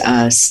that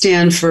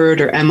Stanford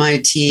or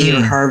MIT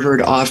or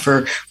Harvard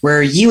offer,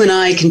 where you and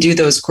I can do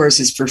those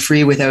courses for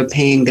free without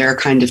paying their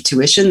kind of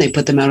tuition, they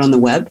put them out on the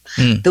web.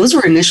 Those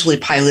were initially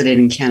piloted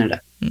in Canada.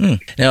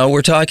 Now,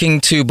 we're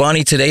talking to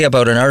Bonnie today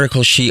about an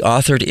article she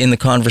authored in The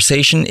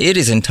Conversation. It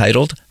is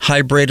entitled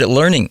Hybrid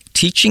Learning,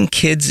 Teaching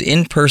Kids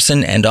in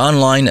Person and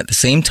Online at the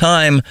Same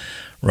Time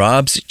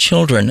Robs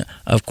Children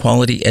of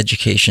Quality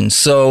Education.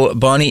 So,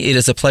 Bonnie, it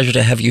is a pleasure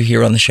to have you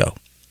here on the show.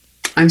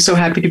 I'm so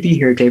happy to be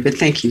here, David.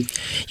 Thank you.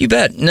 You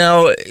bet.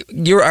 Now,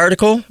 your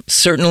article,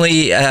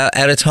 certainly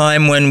at a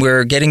time when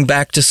we're getting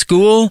back to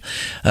school.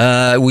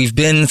 We've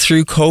been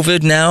through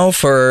COVID now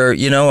for,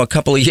 a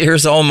couple of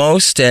years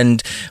almost,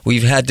 and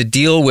we've had to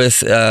deal with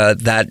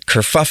that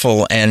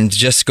kerfuffle and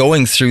just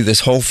going through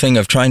this whole thing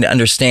of trying to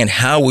understand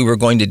how we were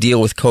going to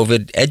deal with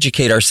COVID,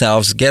 educate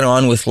ourselves, get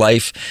on with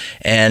life,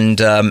 and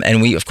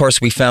we, of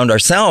course, we found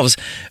ourselves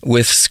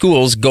with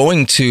schools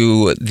going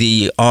to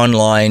the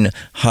online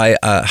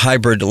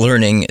hybrid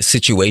learning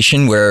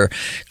situation where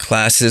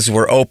classes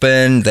were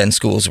open, then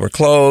schools were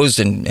closed,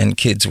 and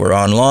kids were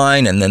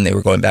online, and then they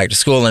were going back to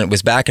school, and it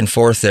was back and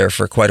forth there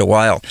for quite a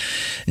while.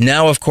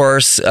 Now, of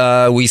course,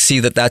 we see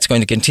that that's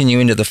going to continue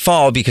into the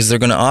fall because they're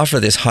going to offer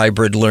this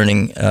hybrid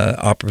learning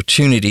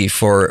opportunity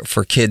for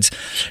kids.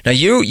 Now,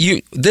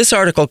 this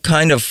article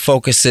kind of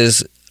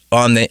focuses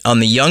on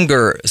the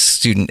younger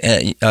student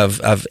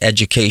of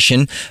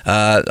education,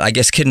 I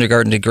guess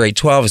kindergarten to grade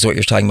 12 is what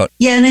you're talking about.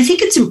 Yeah, and I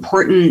think it's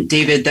important,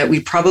 David, that we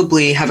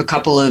probably have a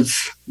couple of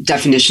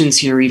definitions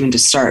here even to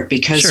start,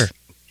 because Sure.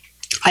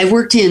 I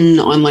worked in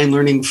online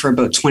learning for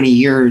about 20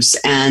 years,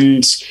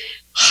 and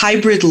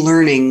hybrid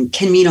learning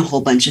can mean a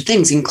whole bunch of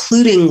things,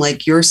 including,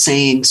 like you're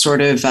saying,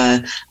 sort of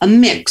a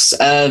mix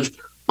of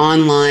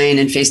online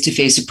and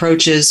face-to-face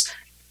approaches.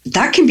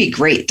 That can be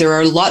great. There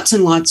are lots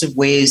and lots of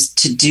ways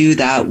to do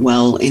that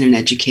well in an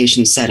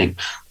education setting.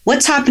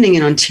 What's happening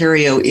in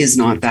Ontario is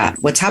not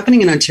that. What's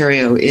happening in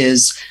Ontario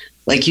is,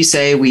 like you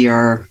say, we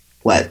are,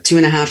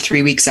 2.5,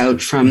 3 weeks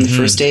out from the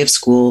first day of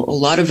school. A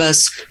lot of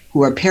us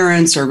who are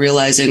parents are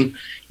realizing,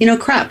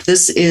 crap,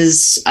 this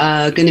is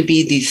going to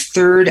be the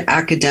third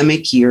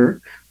academic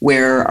year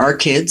where our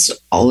kids,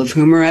 all of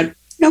whom are at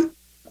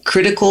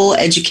critical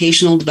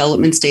educational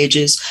development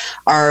stages,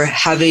 are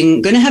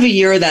going to have a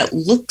year that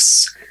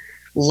looks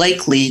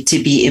likely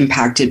to be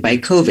impacted by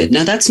COVID.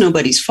 Now, that's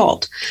nobody's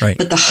fault. Right.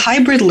 But the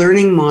hybrid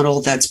learning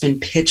model that's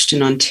been pitched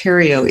in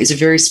Ontario is a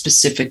very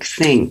specific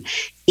thing.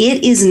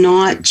 It is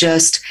not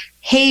just,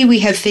 hey, we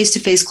have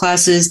face-to-face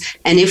classes,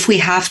 and if we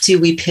have to,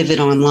 we pivot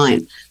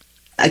online.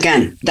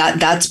 Again,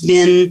 that's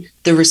been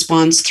the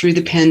response through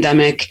the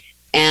pandemic.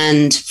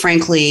 And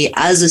frankly,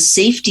 as a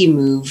safety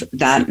move,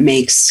 that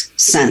makes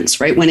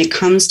sense, right? When it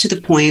comes to the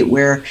point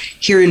where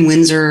here in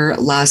Windsor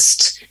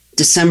last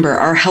December,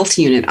 our health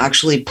unit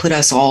actually put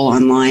us all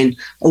online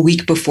a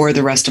week before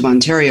the rest of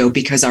Ontario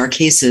because our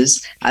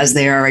cases, as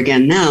they are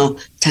again now,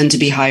 tend to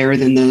be higher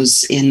than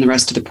those in the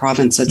rest of the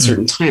province at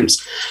certain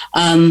times.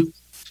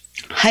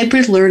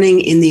 Hybrid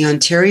learning in the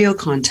Ontario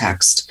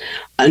context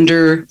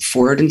under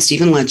Ford and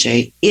Stephen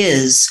Lecce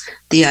is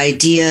the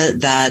idea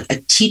that a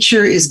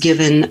teacher is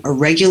given a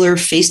regular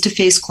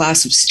face-to-face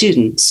class of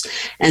students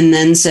and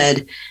then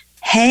said,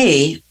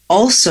 hey,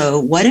 also,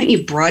 why don't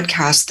you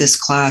broadcast this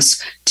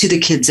class to the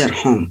kids at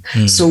home?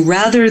 So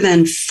rather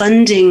than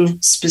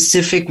funding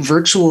specific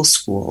virtual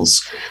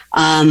schools,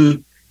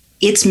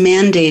 it's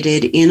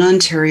mandated in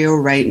Ontario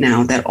right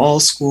now that all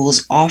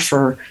schools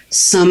offer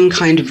some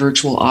kind of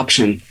virtual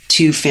option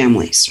to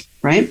families,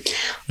 right?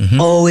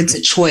 Oh, it's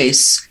a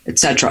choice,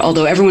 etc.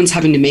 Although everyone's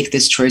having to make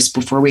this choice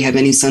before we have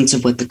any sense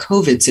of what the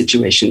COVID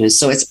situation is.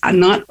 So it's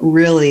not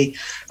really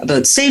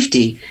about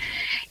safety.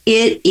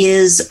 It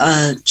is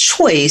a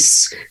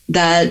choice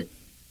that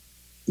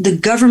the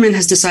government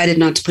has decided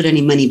not to put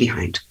any money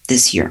behind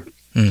this year.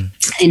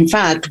 In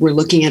fact, we're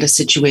looking at a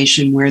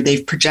situation where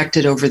they've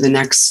projected over the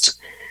next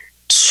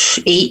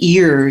 8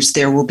 years,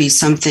 there will be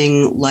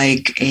something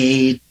like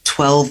a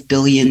 12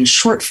 billion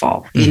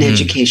shortfall in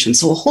education.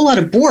 So a whole lot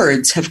of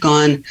boards have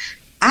gone,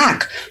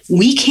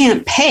 we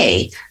can't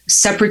pay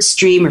separate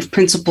stream of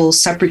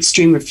principals, separate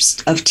stream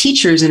of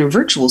teachers in a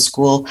virtual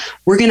school.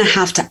 We're going to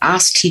have to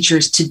ask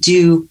teachers to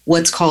do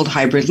what's called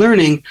hybrid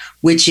learning,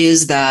 which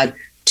is that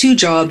 2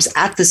 jobs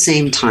at the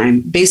same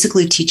time,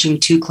 basically teaching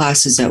 2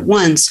 classes at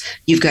once.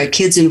 You've got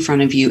kids in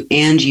front of you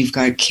and you've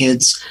got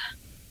kids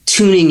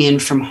tuning in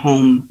from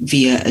home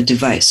via a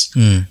device.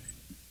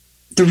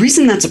 The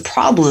reason that's a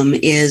problem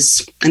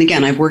is, and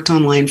again, I've worked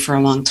online for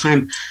a long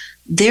time,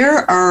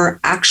 there are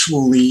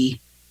actually,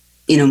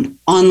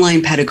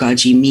 online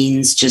pedagogy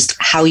means just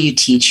how you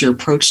teach, your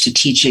approach to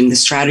teaching, the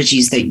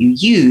strategies that you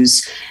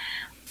use.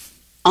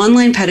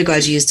 Online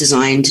pedagogy is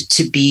designed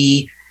to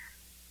be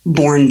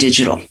born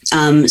digital,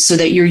 so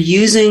that you're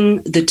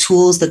using the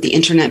tools that the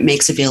internet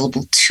makes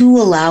available to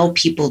allow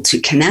people to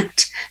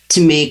connect,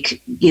 to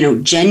make,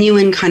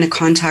 genuine kind of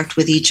contact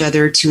with each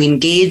other, to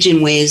engage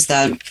in ways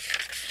that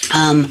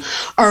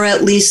are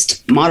at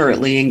least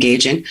moderately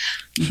engaging.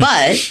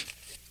 But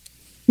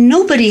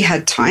nobody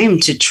had time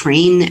to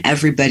train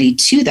everybody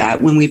to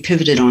that when we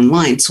pivoted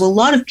online. So a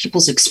lot of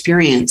people's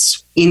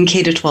experience in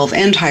K-12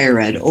 and higher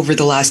ed over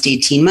the last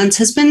 18 months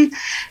has been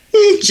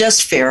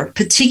just fair,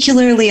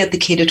 particularly at the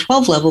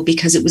K-12 level,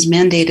 because it was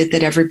mandated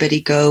that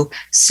everybody go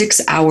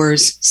 6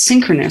 hours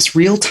synchronous,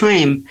 real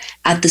time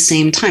at the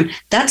same time.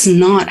 That's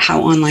not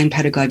how online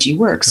pedagogy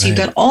works. Right. So you've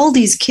got all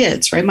these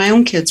kids, right? My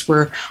own kids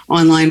were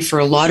online for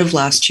a lot of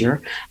last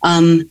year.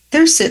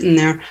 They're sitting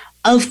there.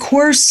 Of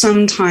course,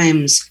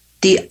 sometimes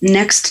the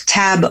next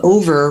tab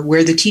over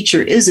where the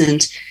teacher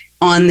isn't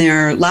on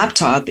their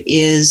laptop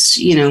is,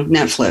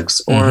 Netflix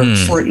or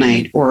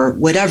Fortnite or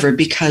whatever,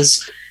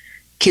 because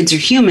kids are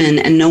human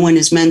and no one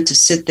is meant to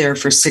sit there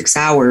for 6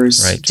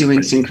 hours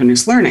doing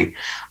synchronous learning.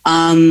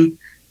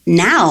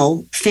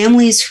 Now,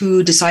 families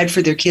who decide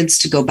for their kids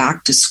to go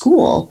back to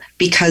school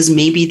because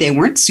maybe they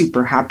weren't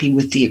super happy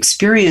with the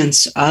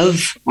experience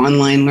of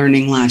online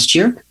learning last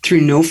year,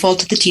 through no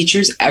fault of the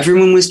teachers,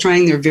 everyone was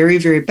trying their very,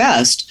 very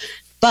best,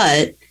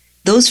 but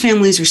those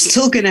families are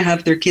still going to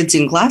have their kids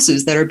in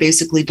classes that are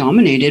basically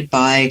dominated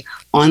by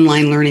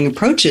online learning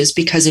approaches,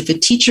 because if a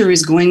teacher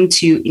is going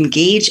to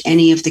engage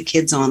any of the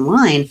kids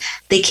online,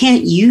 they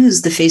can't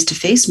use the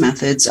face-to-face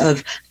methods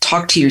of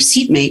talk to your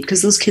seatmate,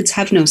 because those kids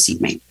have no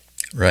seatmate.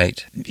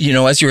 Right.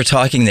 As you were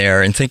talking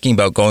there and thinking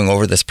about going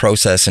over this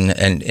process and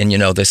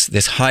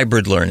this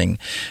hybrid learning,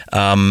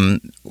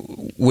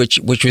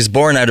 which was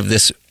born out of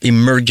this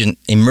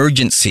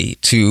emergency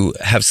to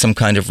have some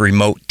kind of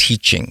remote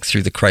teaching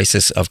through the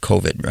crisis of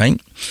COVID, right?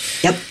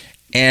 Yep.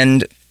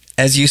 And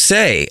as you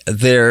say,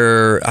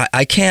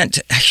 I can't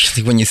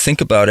actually, when you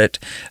think about it,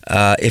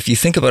 if you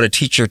think about a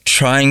teacher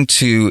trying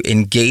to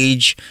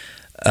engage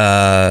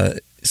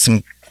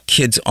some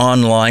kids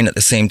online at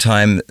the same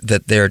time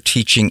that they're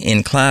teaching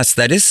in class,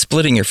 that is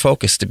splitting your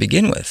focus to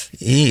begin with.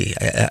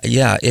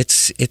 Yeah,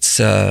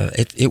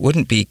 it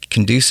wouldn't be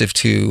conducive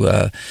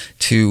to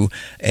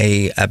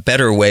a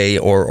better way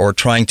or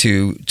trying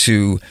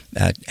to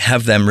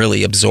have them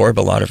really absorb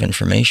a lot of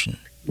information.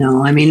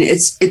 No, I mean,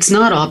 it's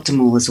not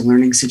optimal as a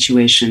learning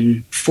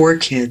situation for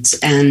kids.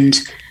 And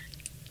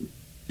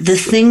the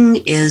thing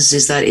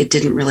is that it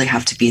didn't really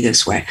have to be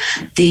this way.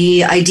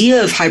 The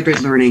idea of hybrid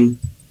learning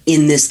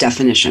in this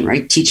definition,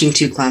 right, teaching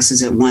 2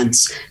 classes at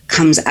once,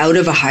 comes out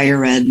of a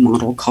higher ed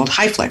model called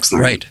HyFlex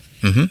learning. Right.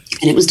 Mm-hmm.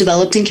 And it was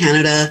developed in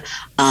Canada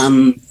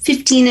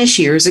 15-ish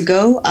years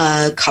ago.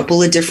 A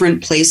couple of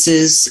different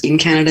places in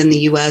Canada and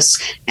the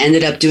US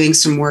ended up doing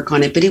some work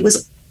on it, but it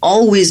was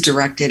always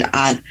directed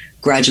at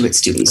graduate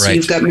students. Right. So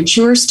you've got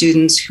mature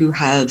students who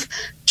have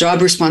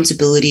job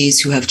responsibilities,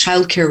 who have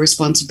childcare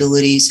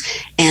responsibilities.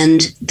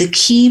 And the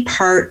key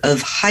part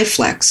of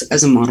HyFlex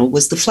as a model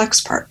was the flex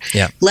part.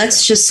 Yeah.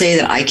 Let's just say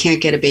that I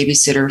can't get a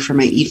babysitter for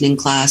my evening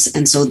class.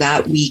 And so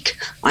that week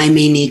I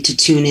may need to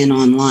tune in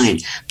online.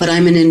 But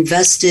I'm an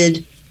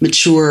invested,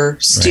 mature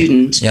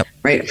student,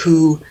 right,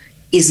 who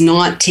is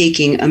not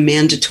taking a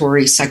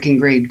mandatory second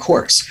grade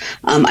course.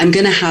 I'm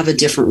going to have a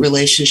different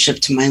relationship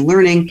to my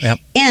learning. Yep.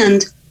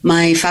 And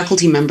my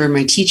faculty member,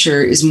 my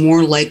teacher, is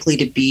more likely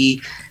to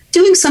be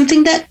doing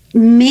something that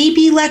may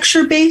be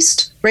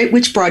lecture-based, right,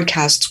 which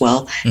broadcasts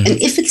well. Mm-hmm. And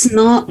if it's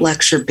not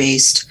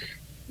lecture-based,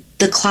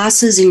 the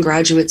classes in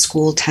graduate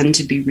school tend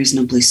to be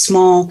reasonably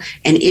small.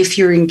 And if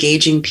you're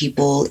engaging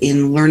people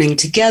in learning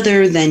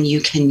together, then you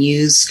can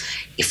use,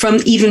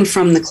 even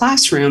from the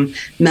classroom,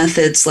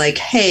 methods like,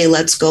 hey,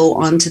 let's go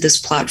onto this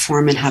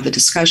platform and have a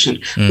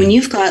discussion. When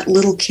you've got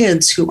little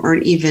kids who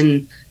aren't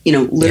even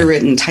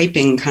literate in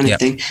typing kind of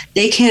thing,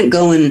 they can't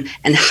go and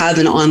have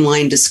an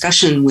online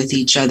discussion with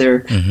each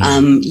other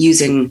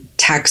using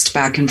text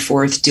back and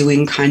forth,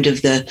 doing kind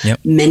of the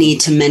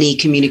many-to-many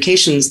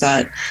communications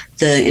that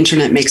the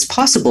internet makes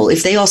possible.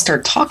 If they all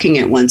start talking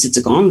at once, it's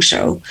a gong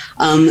show.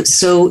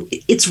 So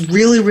it's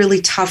really,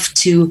 really tough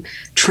to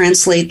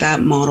translate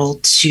that model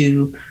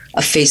to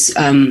a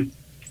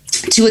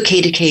to a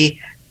K-to-K.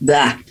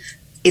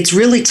 It's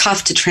really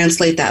tough to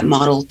translate that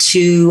model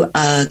to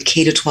a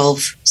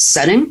K-12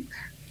 setting,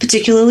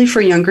 particularly for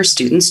younger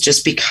students,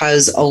 just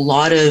because a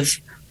lot of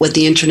what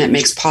the internet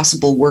makes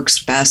possible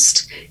works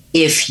best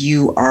if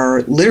you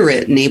are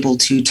literate and able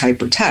to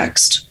type or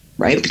text,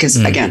 right? Because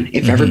again,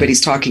 if everybody's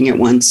talking at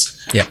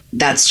once,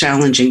 that's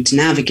challenging to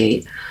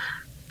navigate.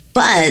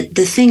 But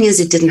the thing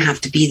is, it didn't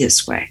have to be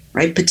this way,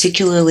 right?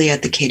 Particularly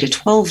at the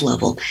K-12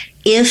 level.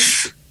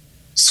 If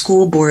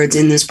school boards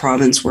in this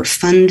province were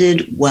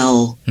funded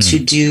well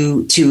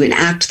to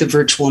enact the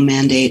virtual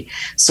mandate,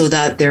 so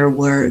that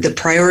the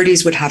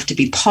priorities would have to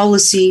be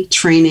policy,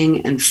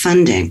 training, and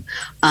funding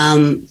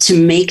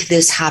to make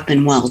this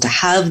happen well, to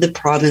have the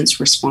province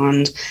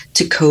respond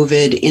to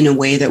COVID in a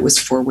way that was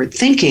forward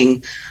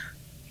thinking.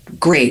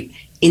 Great.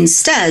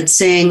 Instead,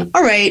 saying,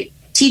 all right,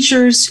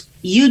 teachers,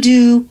 you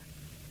do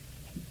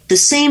the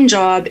same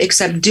job,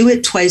 except do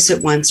it twice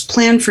at once,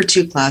 plan for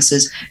 2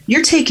 classes.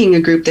 You're taking a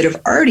group that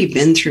have already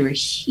been through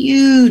a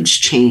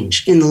huge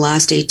change in the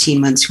last 18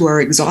 months, who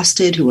are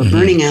exhausted, who are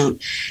burning out,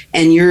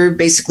 and you're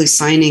basically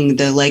signing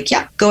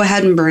the go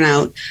ahead and burn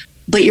out.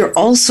 But you're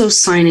also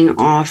signing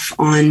off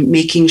on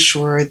making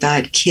sure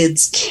that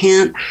kids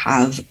can't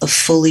have a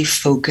fully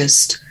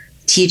focused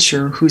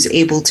teacher who's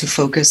able to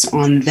focus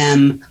on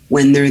them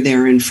when they're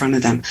there in front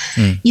of them.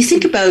 You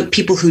think about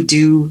people who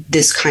do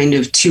this kind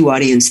of 2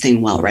 audience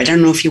thing well, right? I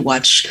don't know if you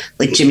watch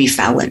like Jimmy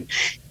Fallon,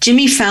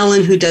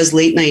 who does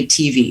late night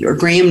TV, or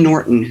Graham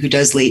Norton, who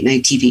does late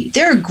night TV.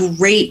 They're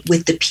great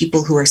with the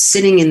people who are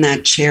sitting in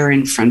that chair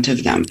in front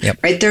of them,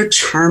 right? They're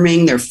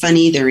charming, they're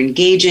funny, they're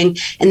engaging,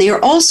 and they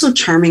are also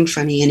charming,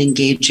 funny, and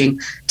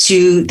engaging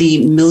to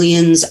the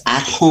millions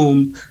at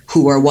home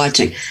who are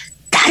watching.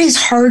 That is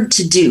hard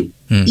to do.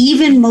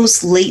 Even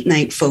most late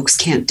night folks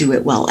can't do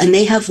it well. And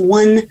they have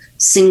one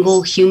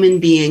single human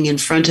being in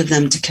front of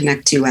them to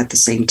connect to at the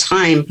same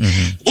time.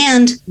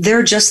 And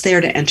they're just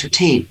there to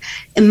entertain.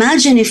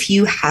 Imagine if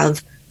you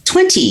have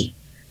 20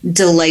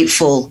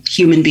 delightful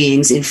human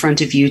beings in front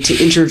of you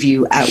to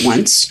interview at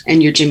once,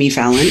 and you're Jimmy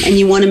Fallon, and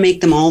you want to make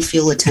them all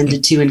feel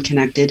attended to and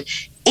connected.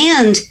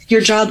 And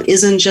your job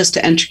isn't just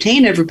to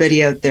entertain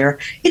everybody out there.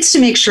 It's to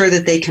make sure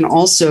that they can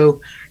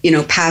also,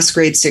 pass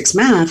grade 6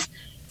 math.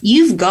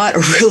 You've got a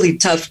really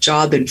tough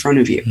job in front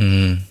of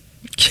you.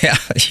 Yeah,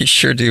 you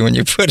sure do when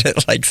you put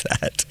it like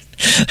that.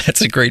 That's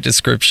a great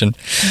description.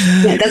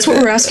 Yeah, that's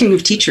what we're asking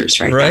of teachers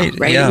now, right?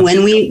 Yeah.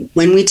 When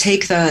we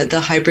take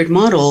the hybrid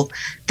model,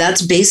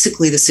 that's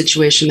basically the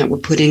situation that we're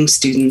putting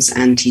students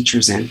and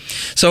teachers in.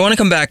 So I want to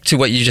come back to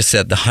what you just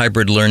said, the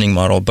hybrid learning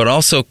model, but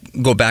also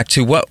go back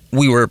to what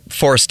we were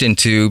forced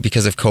into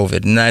because of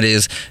COVID, and that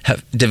is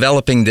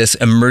developing this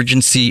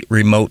emergency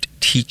remote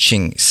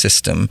teaching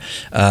system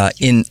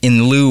in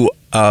lieu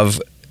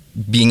of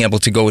being able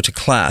to go to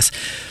class.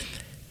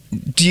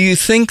 Do you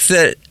think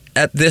that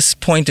at this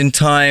point in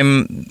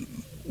time,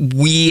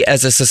 we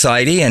as a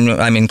society, and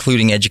I'm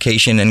including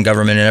education and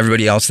government and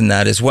everybody else in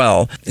that as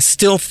well,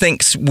 still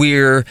thinks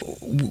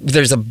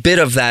there's a bit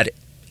of that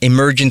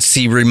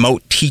emergency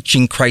remote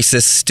teaching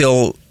crisis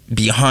still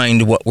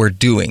behind what we're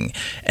doing?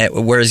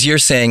 Whereas you're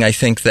saying, I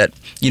think that,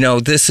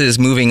 this is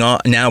moving on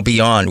now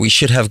beyond. We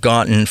should have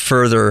gotten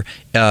further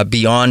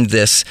beyond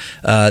this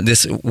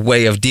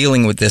way of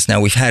dealing with this.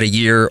 Now we've had a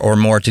year or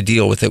more to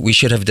deal with it. We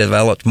should have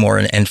developed more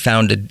and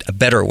found a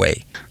better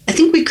way. I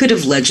think we could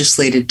have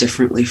legislated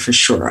differently for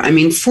sure. I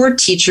mean, for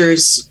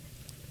teachers,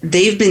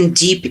 they've been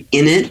deep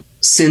in it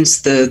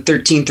since the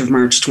 13th of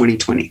March,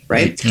 2020,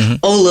 right?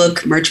 Oh,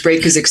 look, March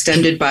break is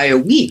extended by a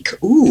week.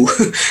 Ooh,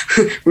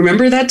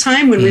 remember that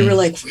time when we were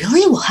like,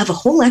 really? We'll have a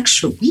whole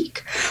extra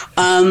week?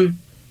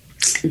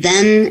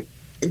 Then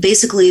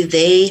basically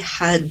they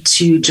had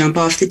to jump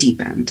off the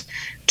deep end,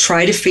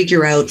 try to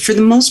figure out, for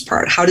the most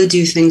part, how to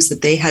do things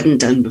that they hadn't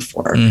done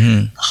before.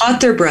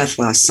 Caught their breath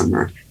last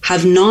summer,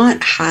 have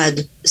not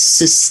had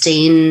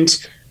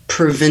sustained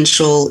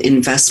provincial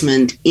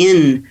investment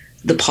in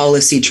the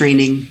policy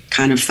training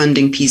kind of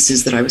funding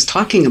pieces that I was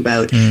talking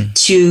about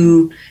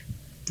to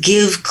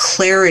give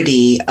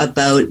clarity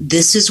about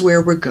this is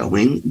where we're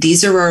going.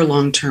 These are our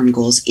long-term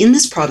goals. In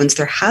this province,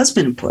 there has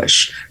been a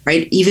push,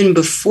 right, even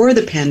before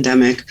the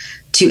pandemic,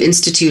 to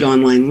institute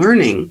online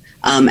learning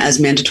as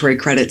mandatory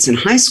credits in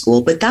high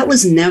school. But that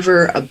was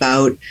never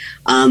about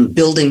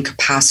building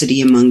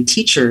capacity among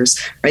teachers,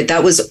 right?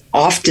 That was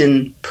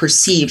often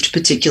perceived,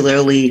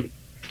 particularly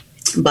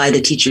by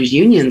the teachers'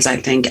 unions, I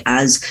think,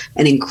 as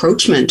an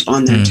encroachment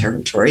on their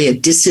territory, a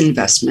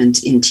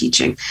disinvestment in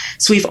teaching.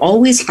 So we've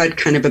always had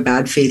kind of a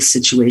bad faith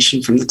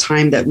situation from the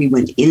time that we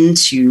went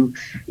into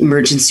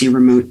emergency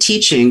remote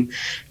teaching.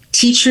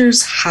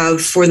 Teachers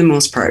have, for the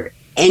most part,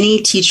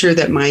 any teacher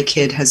that my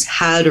kid has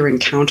had or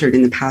encountered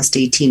in the past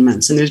 18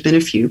 months, and there's been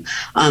a few,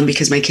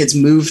 because my kids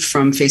moved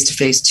from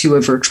face-to-face to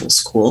a virtual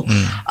school,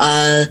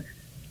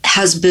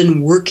 has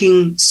been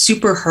working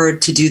super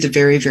hard to do the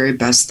very, very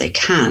best they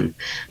can,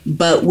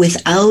 but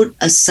without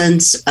a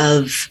sense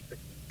of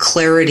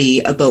clarity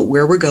about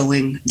where we're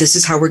going. This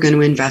is how we're going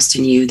to invest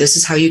in you. This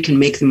is how you can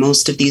make the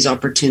most of these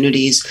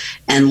opportunities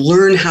and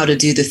learn how to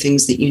do the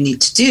things that you need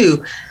to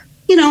do.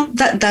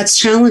 That's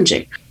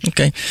challenging.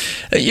 Okay.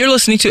 You're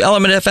listening to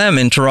Element FM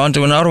in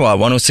Toronto and Ottawa,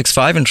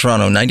 106.5 in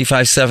Toronto,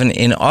 95.7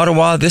 in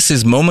Ottawa. This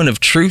is Moment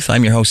of Truth.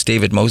 I'm your host,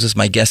 David Moses.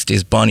 My guest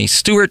is Bonnie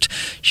Stewart.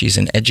 She's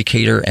an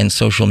educator and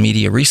social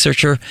media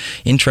researcher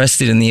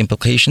interested in the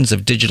implications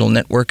of digital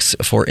networks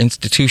for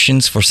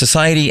institutions, for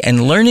society,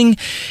 and learning.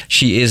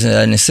 She is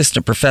an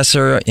assistant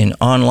professor in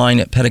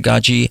online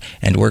pedagogy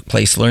and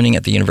workplace learning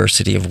at the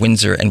University of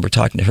Windsor, and we're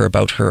talking to her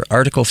about her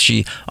article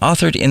she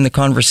authored in The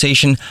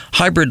Conversation,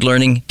 Hybrid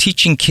Learning,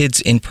 Teaching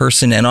Kids in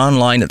Person and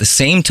Online at the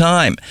Same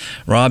Time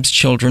Robs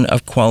Children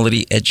of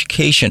Quality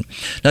Education.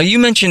 Now, you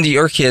mentioned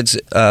your kids,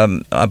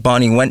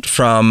 Bonnie, went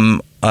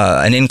from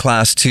an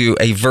in-class to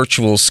a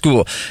virtual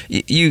school.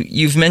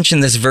 You've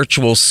mentioned this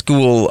virtual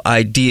school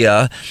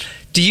idea.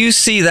 Do you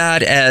see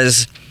that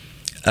as,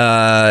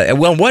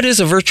 what is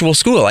a virtual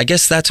school? I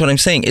guess that's what I'm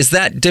saying. Is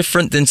that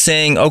different than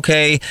saying,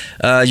 okay,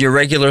 your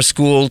regular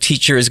school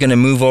teacher is going to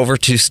move over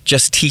to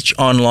just teach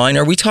online?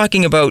 Are we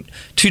talking about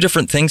two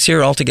different things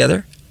here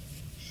altogether?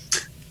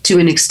 To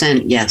an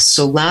extent, yes.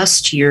 So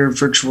last year,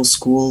 virtual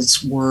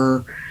schools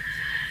were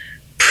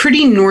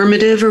pretty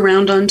normative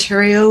around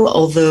Ontario,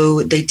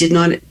 although they did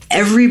not,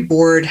 every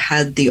board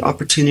had the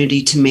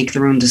opportunity to make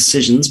their own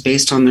decisions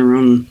based on their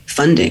own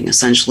funding,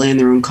 essentially, and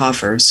their own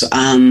coffers,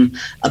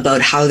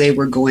 about how they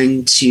were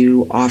going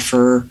to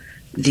offer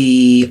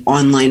the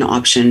online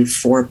option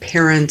for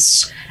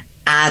parents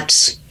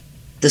at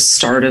the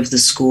start of the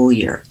school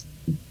year.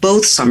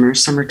 Both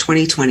summers, summer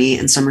 2020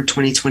 and summer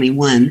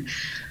 2021,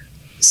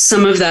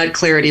 some of that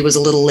clarity was a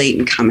little late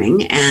in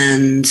coming,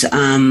 and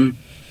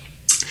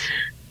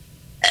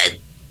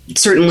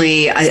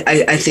certainly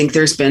I think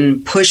there's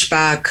been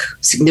pushback,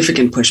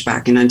 significant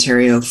pushback in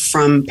Ontario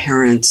from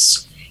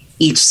parents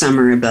each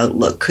summer about,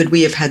 look, could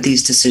we have had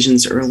these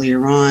decisions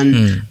earlier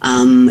on?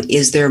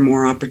 Is there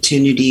more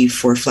opportunity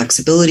for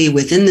flexibility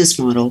within this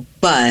model?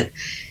 But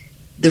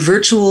the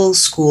virtual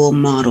school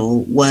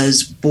model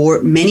was,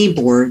 many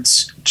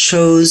boards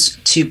chose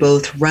to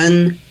both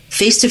run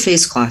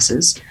face-to-face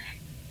classes,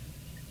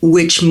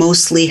 which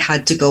mostly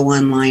had to go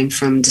online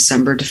from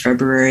December to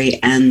February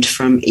and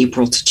from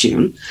April to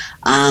June.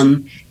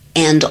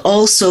 And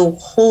also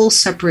whole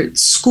separate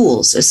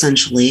schools,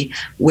 essentially,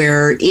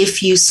 where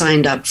if you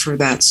signed up for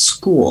that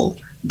school,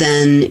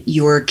 then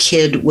your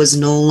kid was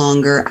no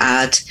longer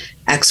at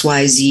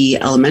XYZ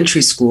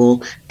elementary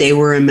school. They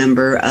were a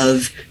member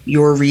of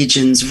your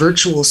region's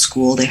virtual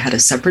school. They had a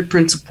separate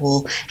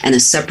principal and a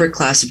separate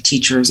class of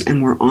teachers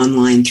and were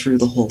online through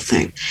the whole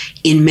thing.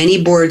 In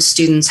many boards,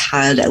 students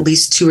had at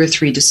least 2 or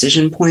 3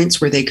 decision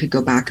points where they could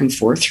go back and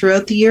forth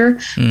throughout the year.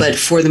 But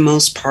for the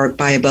most part,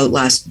 by about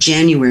last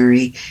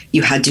January,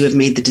 you had to have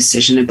made the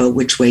decision about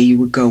which way you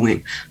were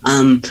going.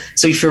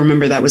 So if you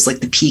remember, that was like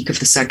the peak of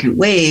the second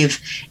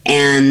wave,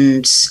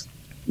 and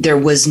there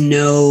was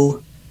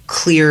no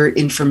clear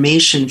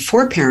information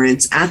for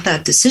parents at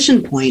that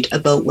decision point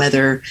about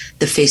whether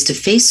the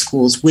face-to-face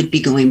schools would be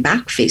going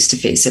back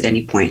face-to-face at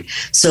any point.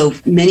 So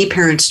many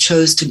parents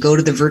chose to go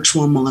to the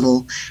virtual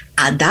model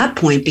at that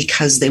point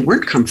because they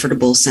weren't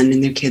comfortable sending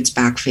their kids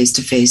back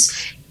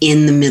face-to-face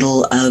in the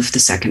middle of the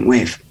second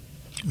wave.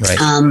 Right.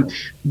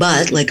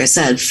 But like I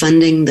said,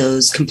 funding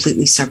those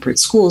completely separate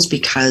schools,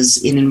 because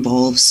it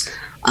involves,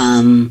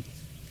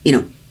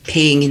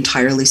 paying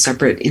entirely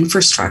separate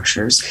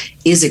infrastructures,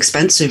 is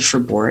expensive for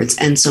boards.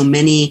 And so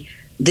many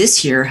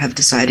this year have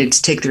decided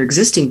to take their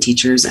existing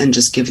teachers and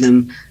just give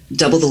them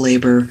double the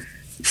labor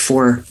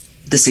for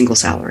the single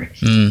salary.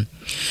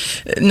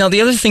 Now, the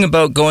other thing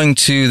about going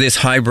to this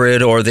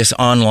hybrid or this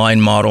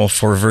online model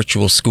for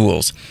virtual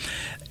schools,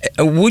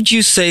 would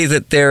you say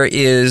that there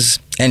is,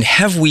 and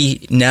have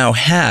we now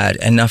had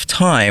enough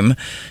time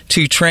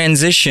to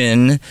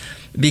transition?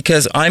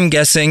 Because I'm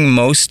guessing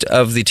most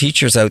of the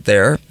teachers out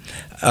there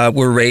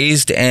were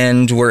raised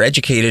and were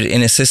educated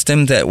in a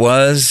system that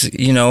was,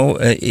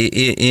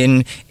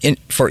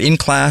 for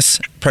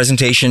in-class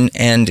presentation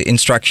and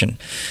instruction,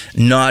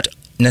 not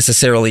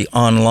necessarily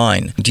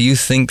online. Do you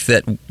think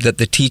that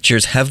the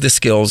teachers have the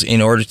skills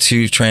in order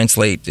to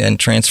translate and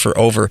transfer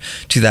over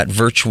to that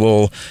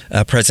virtual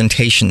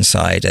presentation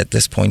side at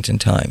this point in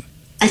time?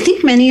 I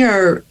think many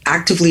are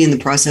actively in the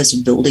process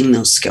of building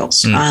those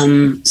skills.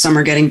 Some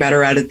are getting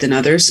better at it than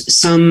others.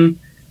 Some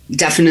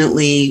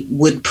definitely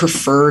would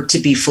prefer to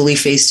be fully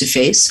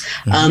face-to-face.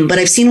 But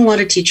I've seen a lot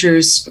of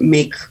teachers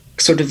make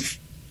sort of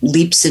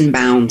leaps and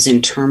bounds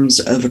in terms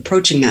of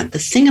approaching that. The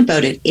thing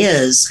about it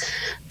is,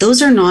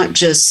 those are not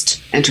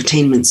just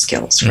entertainment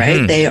skills,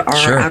 right? They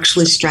are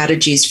actually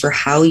strategies for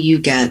how you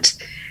get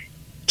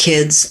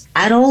kids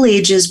at all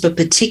ages, but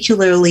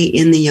particularly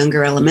in the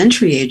younger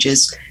elementary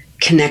ages,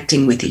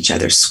 connecting with each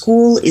other.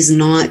 School is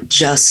not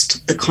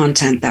just the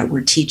content that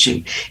we're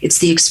teaching. It's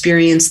the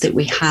experience that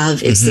we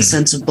have. It's the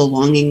sense of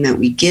belonging that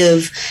we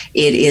give.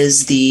 It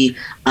is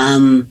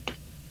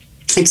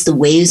it's the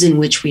ways in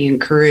which we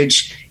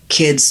encourage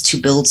kids to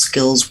build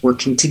skills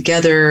working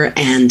together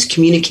and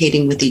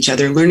communicating with each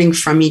other, learning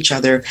from each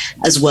other,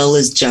 as well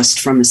as just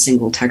from a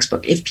single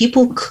textbook. If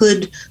people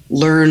could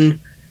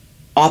learn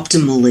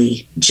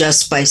optimally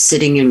just by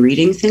sitting and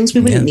reading things. We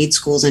wouldn't need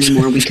schools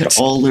anymore. We could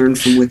all learn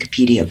from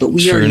Wikipedia, but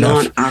we are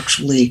not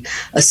actually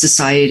a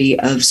society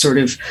of sort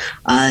of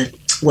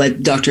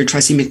what Dr.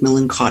 Tressie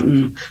McMillan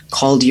Cotton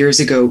called years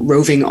ago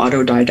roving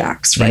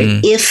autodidacts, right?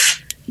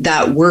 If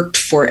that worked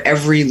for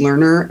every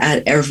learner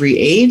at every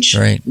age,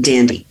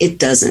 dandy. It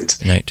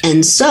doesn't.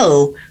 And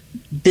so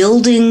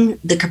building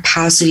the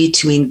capacity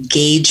to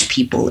engage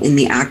people in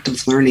the act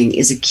of learning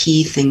is a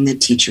key thing that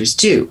teachers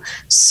do.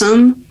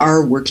 Some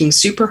are working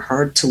super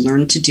hard to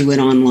learn to do it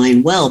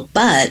online well,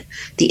 but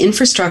the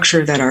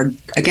infrastructure that our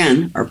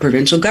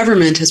provincial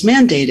government has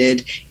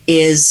mandated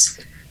is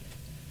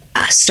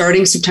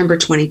starting September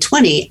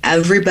 2020,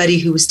 everybody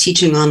who was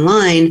teaching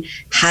online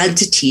had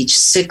to teach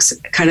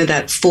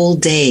that full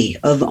day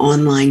of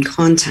online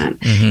content.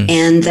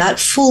 And that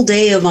full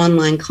day of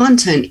online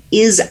content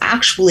is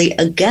actually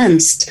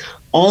against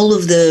all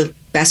of the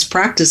best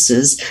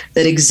practices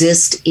that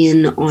exist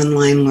in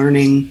online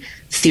learning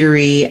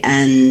theory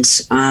and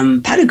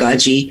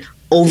pedagogy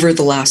over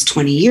the last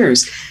 20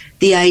 years.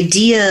 The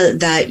idea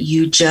that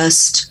you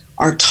just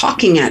are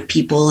talking at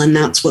people and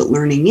that's what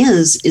learning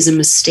is a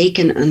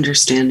mistaken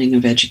understanding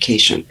of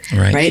education,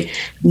 right?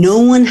 No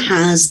one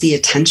has the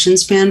attention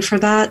span for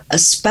that,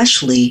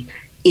 especially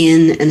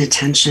in an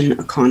attention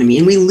economy.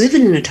 And we live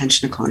in an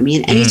attention economy.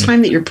 And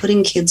anytime that you're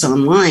putting kids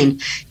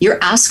online, you're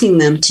asking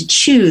them to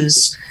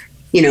choose,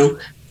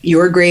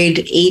 your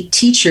grade 8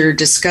 teacher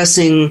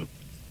discussing,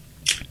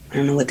 I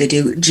don't know what they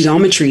do,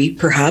 geometry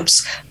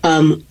perhaps,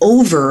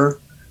 over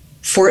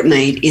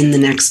Fortnite in the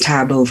next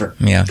tab over.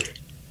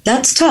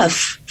 That's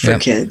tough for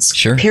kids.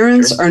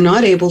 Parents are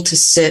not able to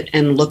sit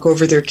and look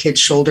over their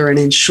kid's shoulder and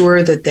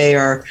ensure that they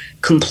are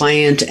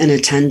compliant and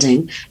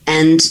attending.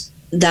 And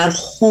that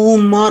whole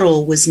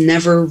model was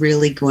never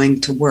really going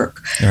to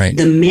work.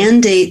 The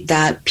mandate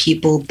that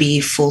people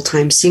be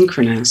full-time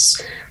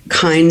synchronous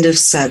kind of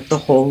set the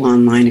whole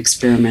online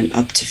experiment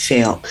up to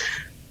fail.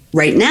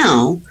 Right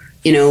now,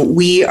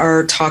 we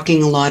are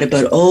talking a lot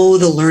about,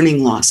 the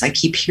learning loss. I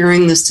keep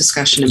hearing this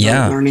discussion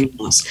about learning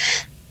loss.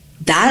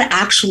 That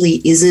actually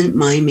isn't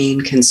my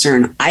main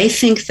concern. I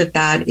think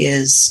that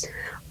is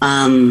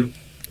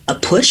a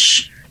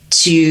push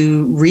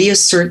to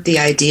reassert the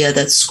idea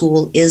that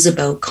school is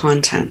about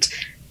content.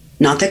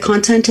 Not that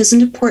content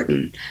isn't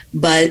important,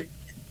 but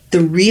the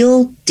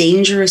real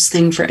dangerous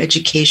thing for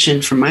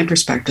education, from my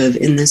perspective,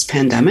 in this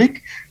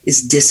pandemic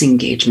is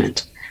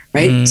disengagement,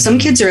 right? Some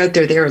kids are out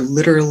there, they are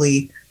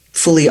literally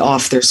fully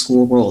off their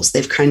school roles.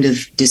 They've kind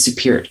of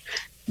disappeared.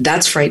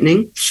 That's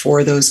frightening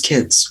for those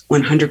kids,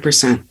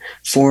 100%,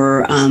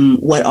 for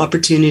what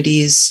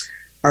opportunities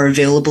are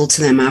available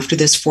to them after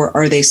this, for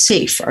are they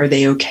safe? Are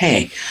they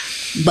okay?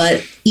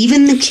 But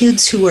even the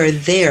kids who are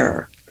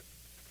there,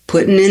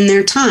 putting in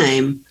their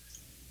time,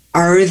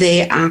 are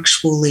they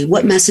actually,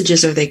 what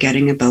messages are they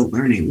getting about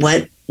learning?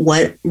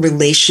 What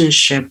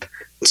relationship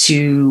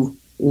to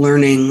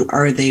learning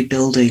are they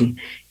building?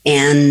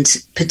 And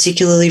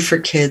particularly for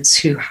kids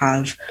who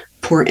have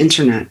poor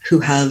internet, who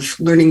have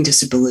learning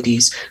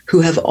disabilities,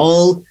 who have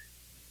all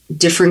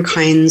different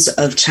kinds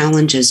of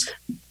challenges,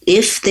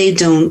 if they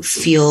don't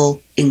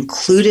feel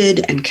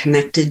included and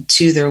connected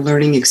to their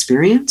learning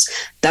experience,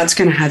 that's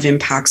going to have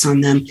impacts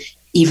on them,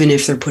 even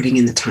if they're putting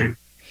in the time.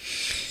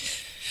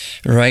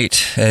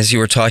 Right. As you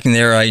were talking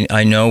there,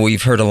 I know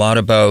we've heard a lot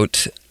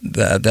about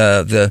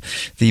the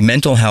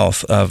mental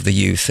health of the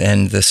youth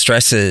and the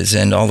stresses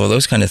and all of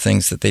those kind of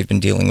things that they've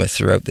been dealing with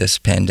throughout this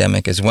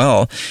pandemic as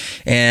well.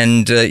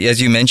 And as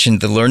you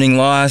mentioned, the learning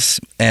loss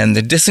and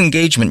the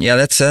disengagement. Yeah,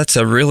 that's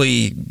a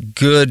really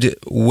good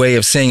way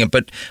of saying it.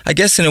 But I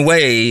guess in a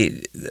way,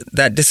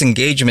 that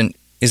disengagement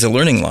is a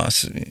learning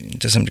loss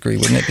to some degree,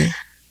 wouldn't it be?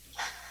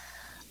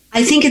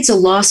 I think it's a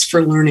loss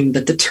for learning,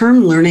 but the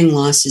term learning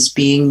loss is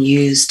being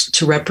used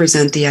to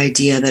represent the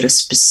idea that a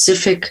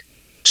specific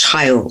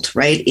child,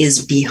 right,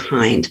 is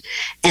behind.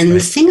 And the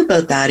thing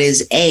about that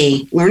is,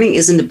 A, learning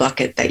isn't a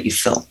bucket that you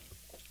fill.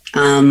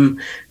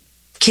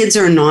 Kids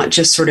are not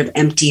just sort of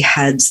empty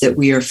heads that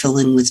we are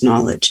filling with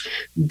knowledge.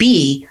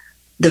 B,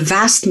 the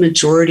vast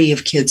majority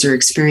of kids are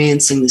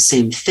experiencing the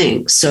same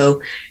thing.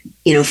 So,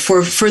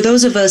 for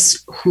those of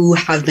us who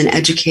have been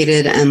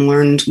educated and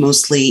learned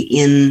mostly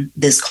in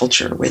this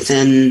culture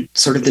within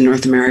sort of the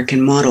North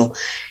American model,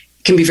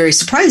 it can be very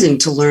surprising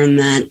to learn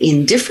that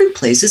in different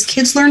places,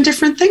 kids learn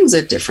different things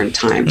at different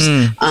times.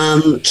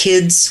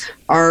 Kids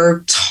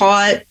are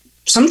taught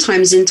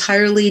sometimes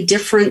entirely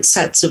different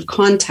sets of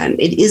content.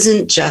 It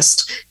isn't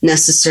just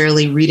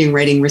necessarily reading,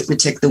 writing,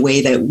 arithmetic the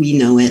way that we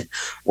know it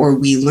or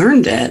we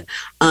learned it.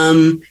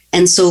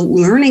 And so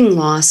learning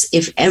loss,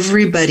 if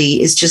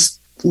everybody is just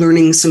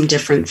learning some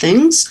different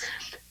things,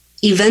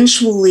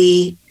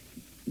 eventually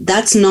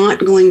that's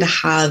not going to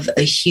have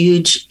a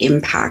huge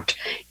impact.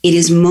 It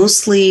is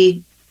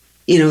mostly,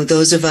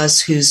 those of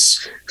us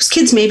whose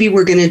kids maybe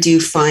we're going to do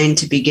fine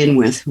to begin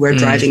with, who are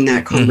driving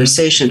that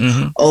conversation.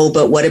 Oh,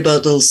 but what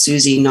about little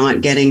Susie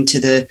not getting to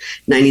the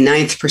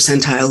 99th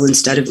percentile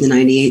instead of the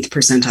 98th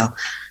percentile?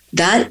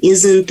 that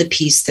isn't the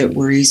piece that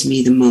worries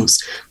me the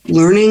most.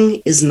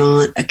 Learning is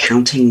not a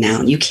counting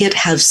noun. You can't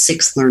have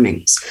 6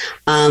 learnings.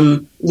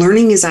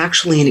 Learning is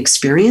actually an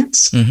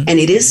experience, and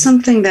it is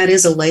something that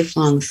is a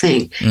lifelong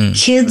thing.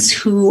 Kids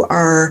who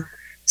are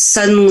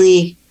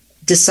suddenly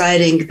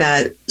deciding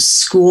that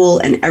school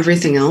and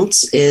everything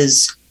else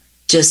is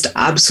just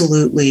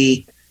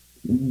absolutely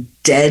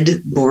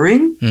dead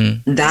boring,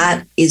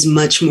 that is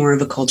much more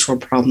of a cultural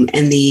problem.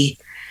 And the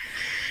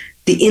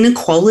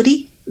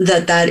inequality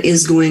that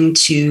is going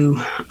to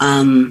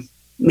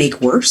make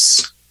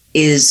worse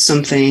is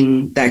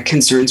something that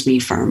concerns me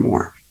far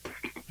more.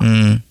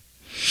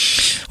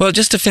 Well,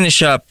 just to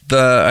finish up,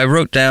 I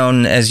wrote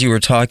down as you were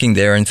talking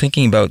there and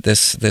thinking about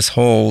this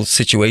whole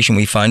situation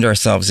we find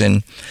ourselves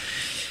in,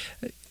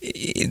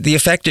 the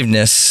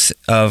effectiveness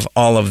of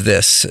all of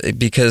this,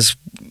 because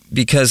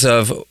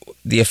of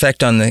the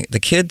effect on the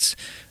kids,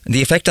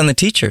 the effect on the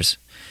teachers.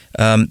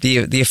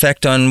 The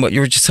effect on what you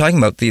were just talking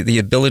about, the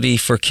ability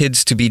for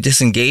kids to be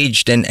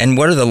disengaged, and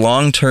what are the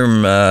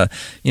long-term,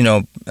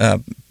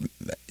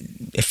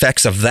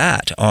 effects of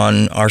that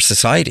on our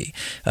society?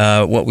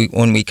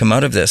 When we come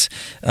out of this,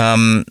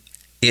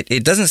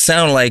 it doesn't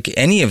sound like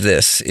any of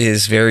this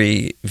is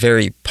very,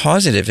 very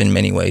positive in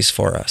many ways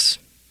for us.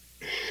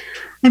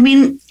 I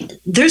mean,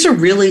 there's a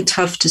really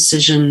tough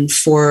decision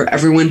for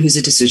everyone who's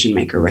a decision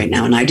maker right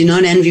now. And I do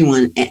not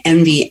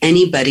envy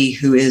anybody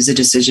who is a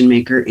decision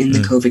maker in the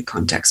COVID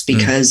context,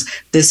 because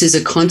this is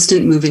a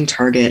constant moving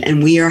target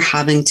and we are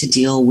having to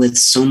deal with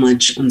so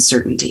much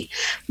uncertainty.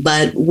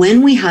 But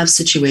when we have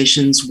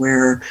situations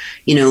where,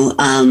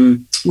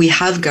 we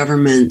have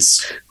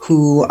governments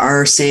who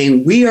are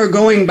saying, we are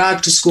going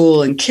back to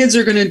school and kids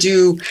are going to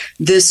do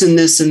this and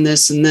this and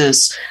this and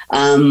this,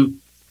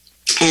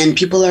 and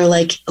people are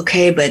like,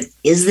 okay, but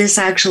is this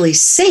actually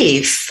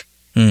safe?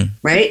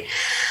 Right?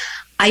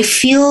 I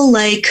feel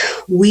like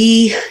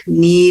we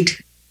need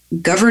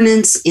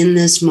governance in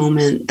this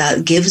moment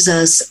that gives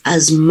us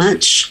as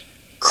much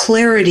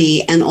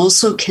clarity and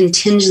also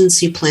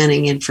contingency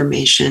planning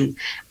information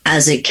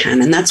as it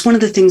can. And that's one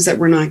of the things that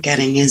we're not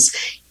getting is,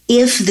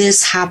 if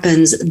this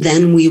happens,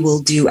 then we will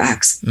do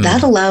X.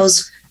 That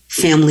allows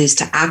families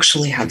to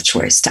actually have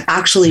choice, to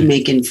actually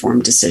make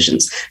informed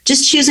decisions.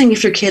 Just choosing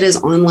if your kid is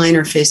online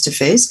or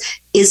face-to-face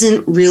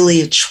isn't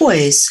really a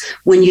choice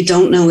when you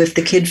don't know if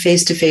the kid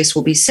face-to-face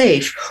will be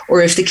safe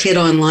or if the kid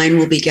online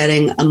will be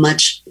getting a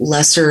much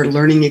lesser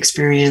learning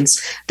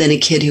experience than a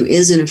kid who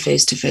is in a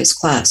face-to-face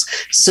class.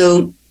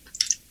 So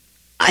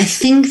I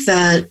think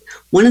that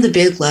one of the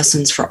big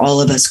lessons for all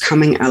of us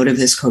coming out of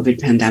this COVID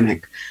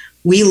pandemic,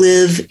 we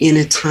live in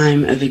a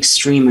time of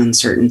extreme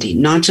uncertainty,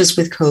 not just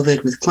with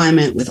COVID, with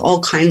climate, with all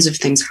kinds of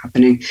things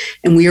happening.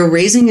 And we are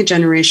raising a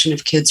generation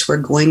of kids who are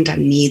going to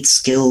need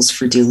skills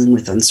for dealing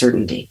with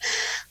uncertainty.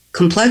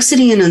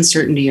 Complexity and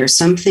uncertainty are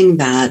something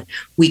that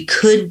we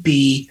could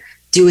be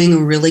doing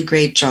a really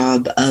great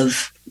job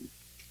of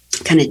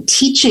kind of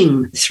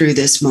teaching through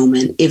this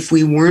moment if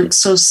we weren't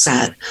so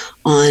set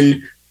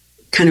on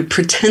kind of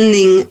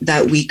pretending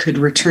that we could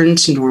return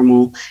to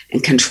normal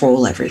and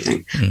control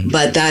everything.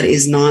 But that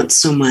is not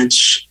so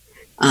much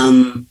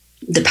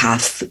the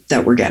path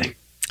that we're getting.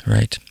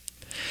 Right.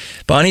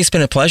 Bonnie, it's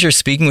been a pleasure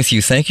speaking with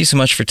you. Thank you so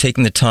much for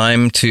taking the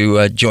time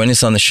to join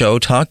us on the show.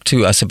 Talk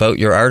to us about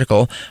your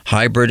article,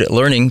 Hybrid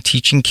Learning,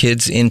 Teaching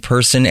Kids in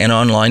Person and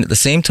Online at the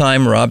Same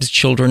Time Robs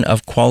Children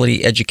of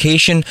Quality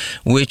Education,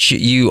 which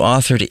you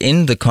authored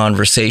in The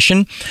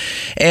Conversation.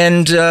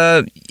 And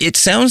it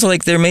sounds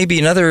like there may be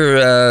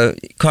another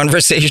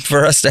conversation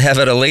for us to have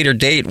at a later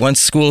date once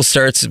school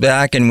starts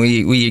back and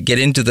we get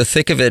into the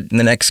thick of it in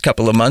the next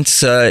couple of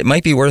months. It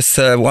might be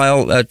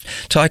worthwhile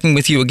talking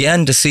with you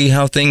again to see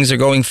how things are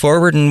going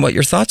forward and what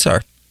your thoughts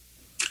are.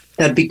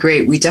 That'd be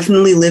great. We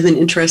definitely live in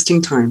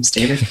interesting times,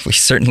 David. We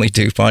certainly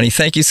do. Bonnie,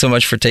 thank you so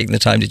much for taking the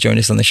time to join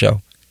us on the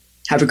show.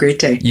 Have a great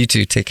day. You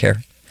too. Take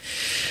care.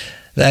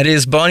 That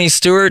is Bonnie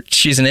Stewart.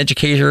 She's an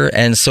educator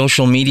and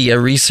social media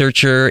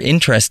researcher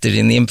interested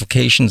in the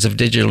implications of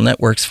digital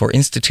networks for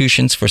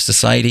institutions, for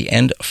society,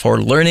 and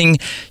for learning.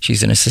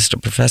 She's an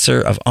assistant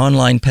professor of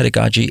online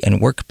pedagogy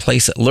and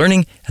workplace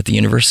learning at the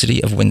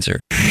University of Windsor.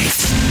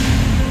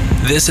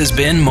 This has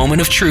been Moment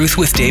of Truth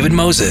with David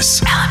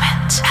Moses.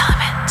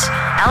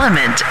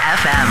 Element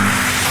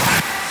FM.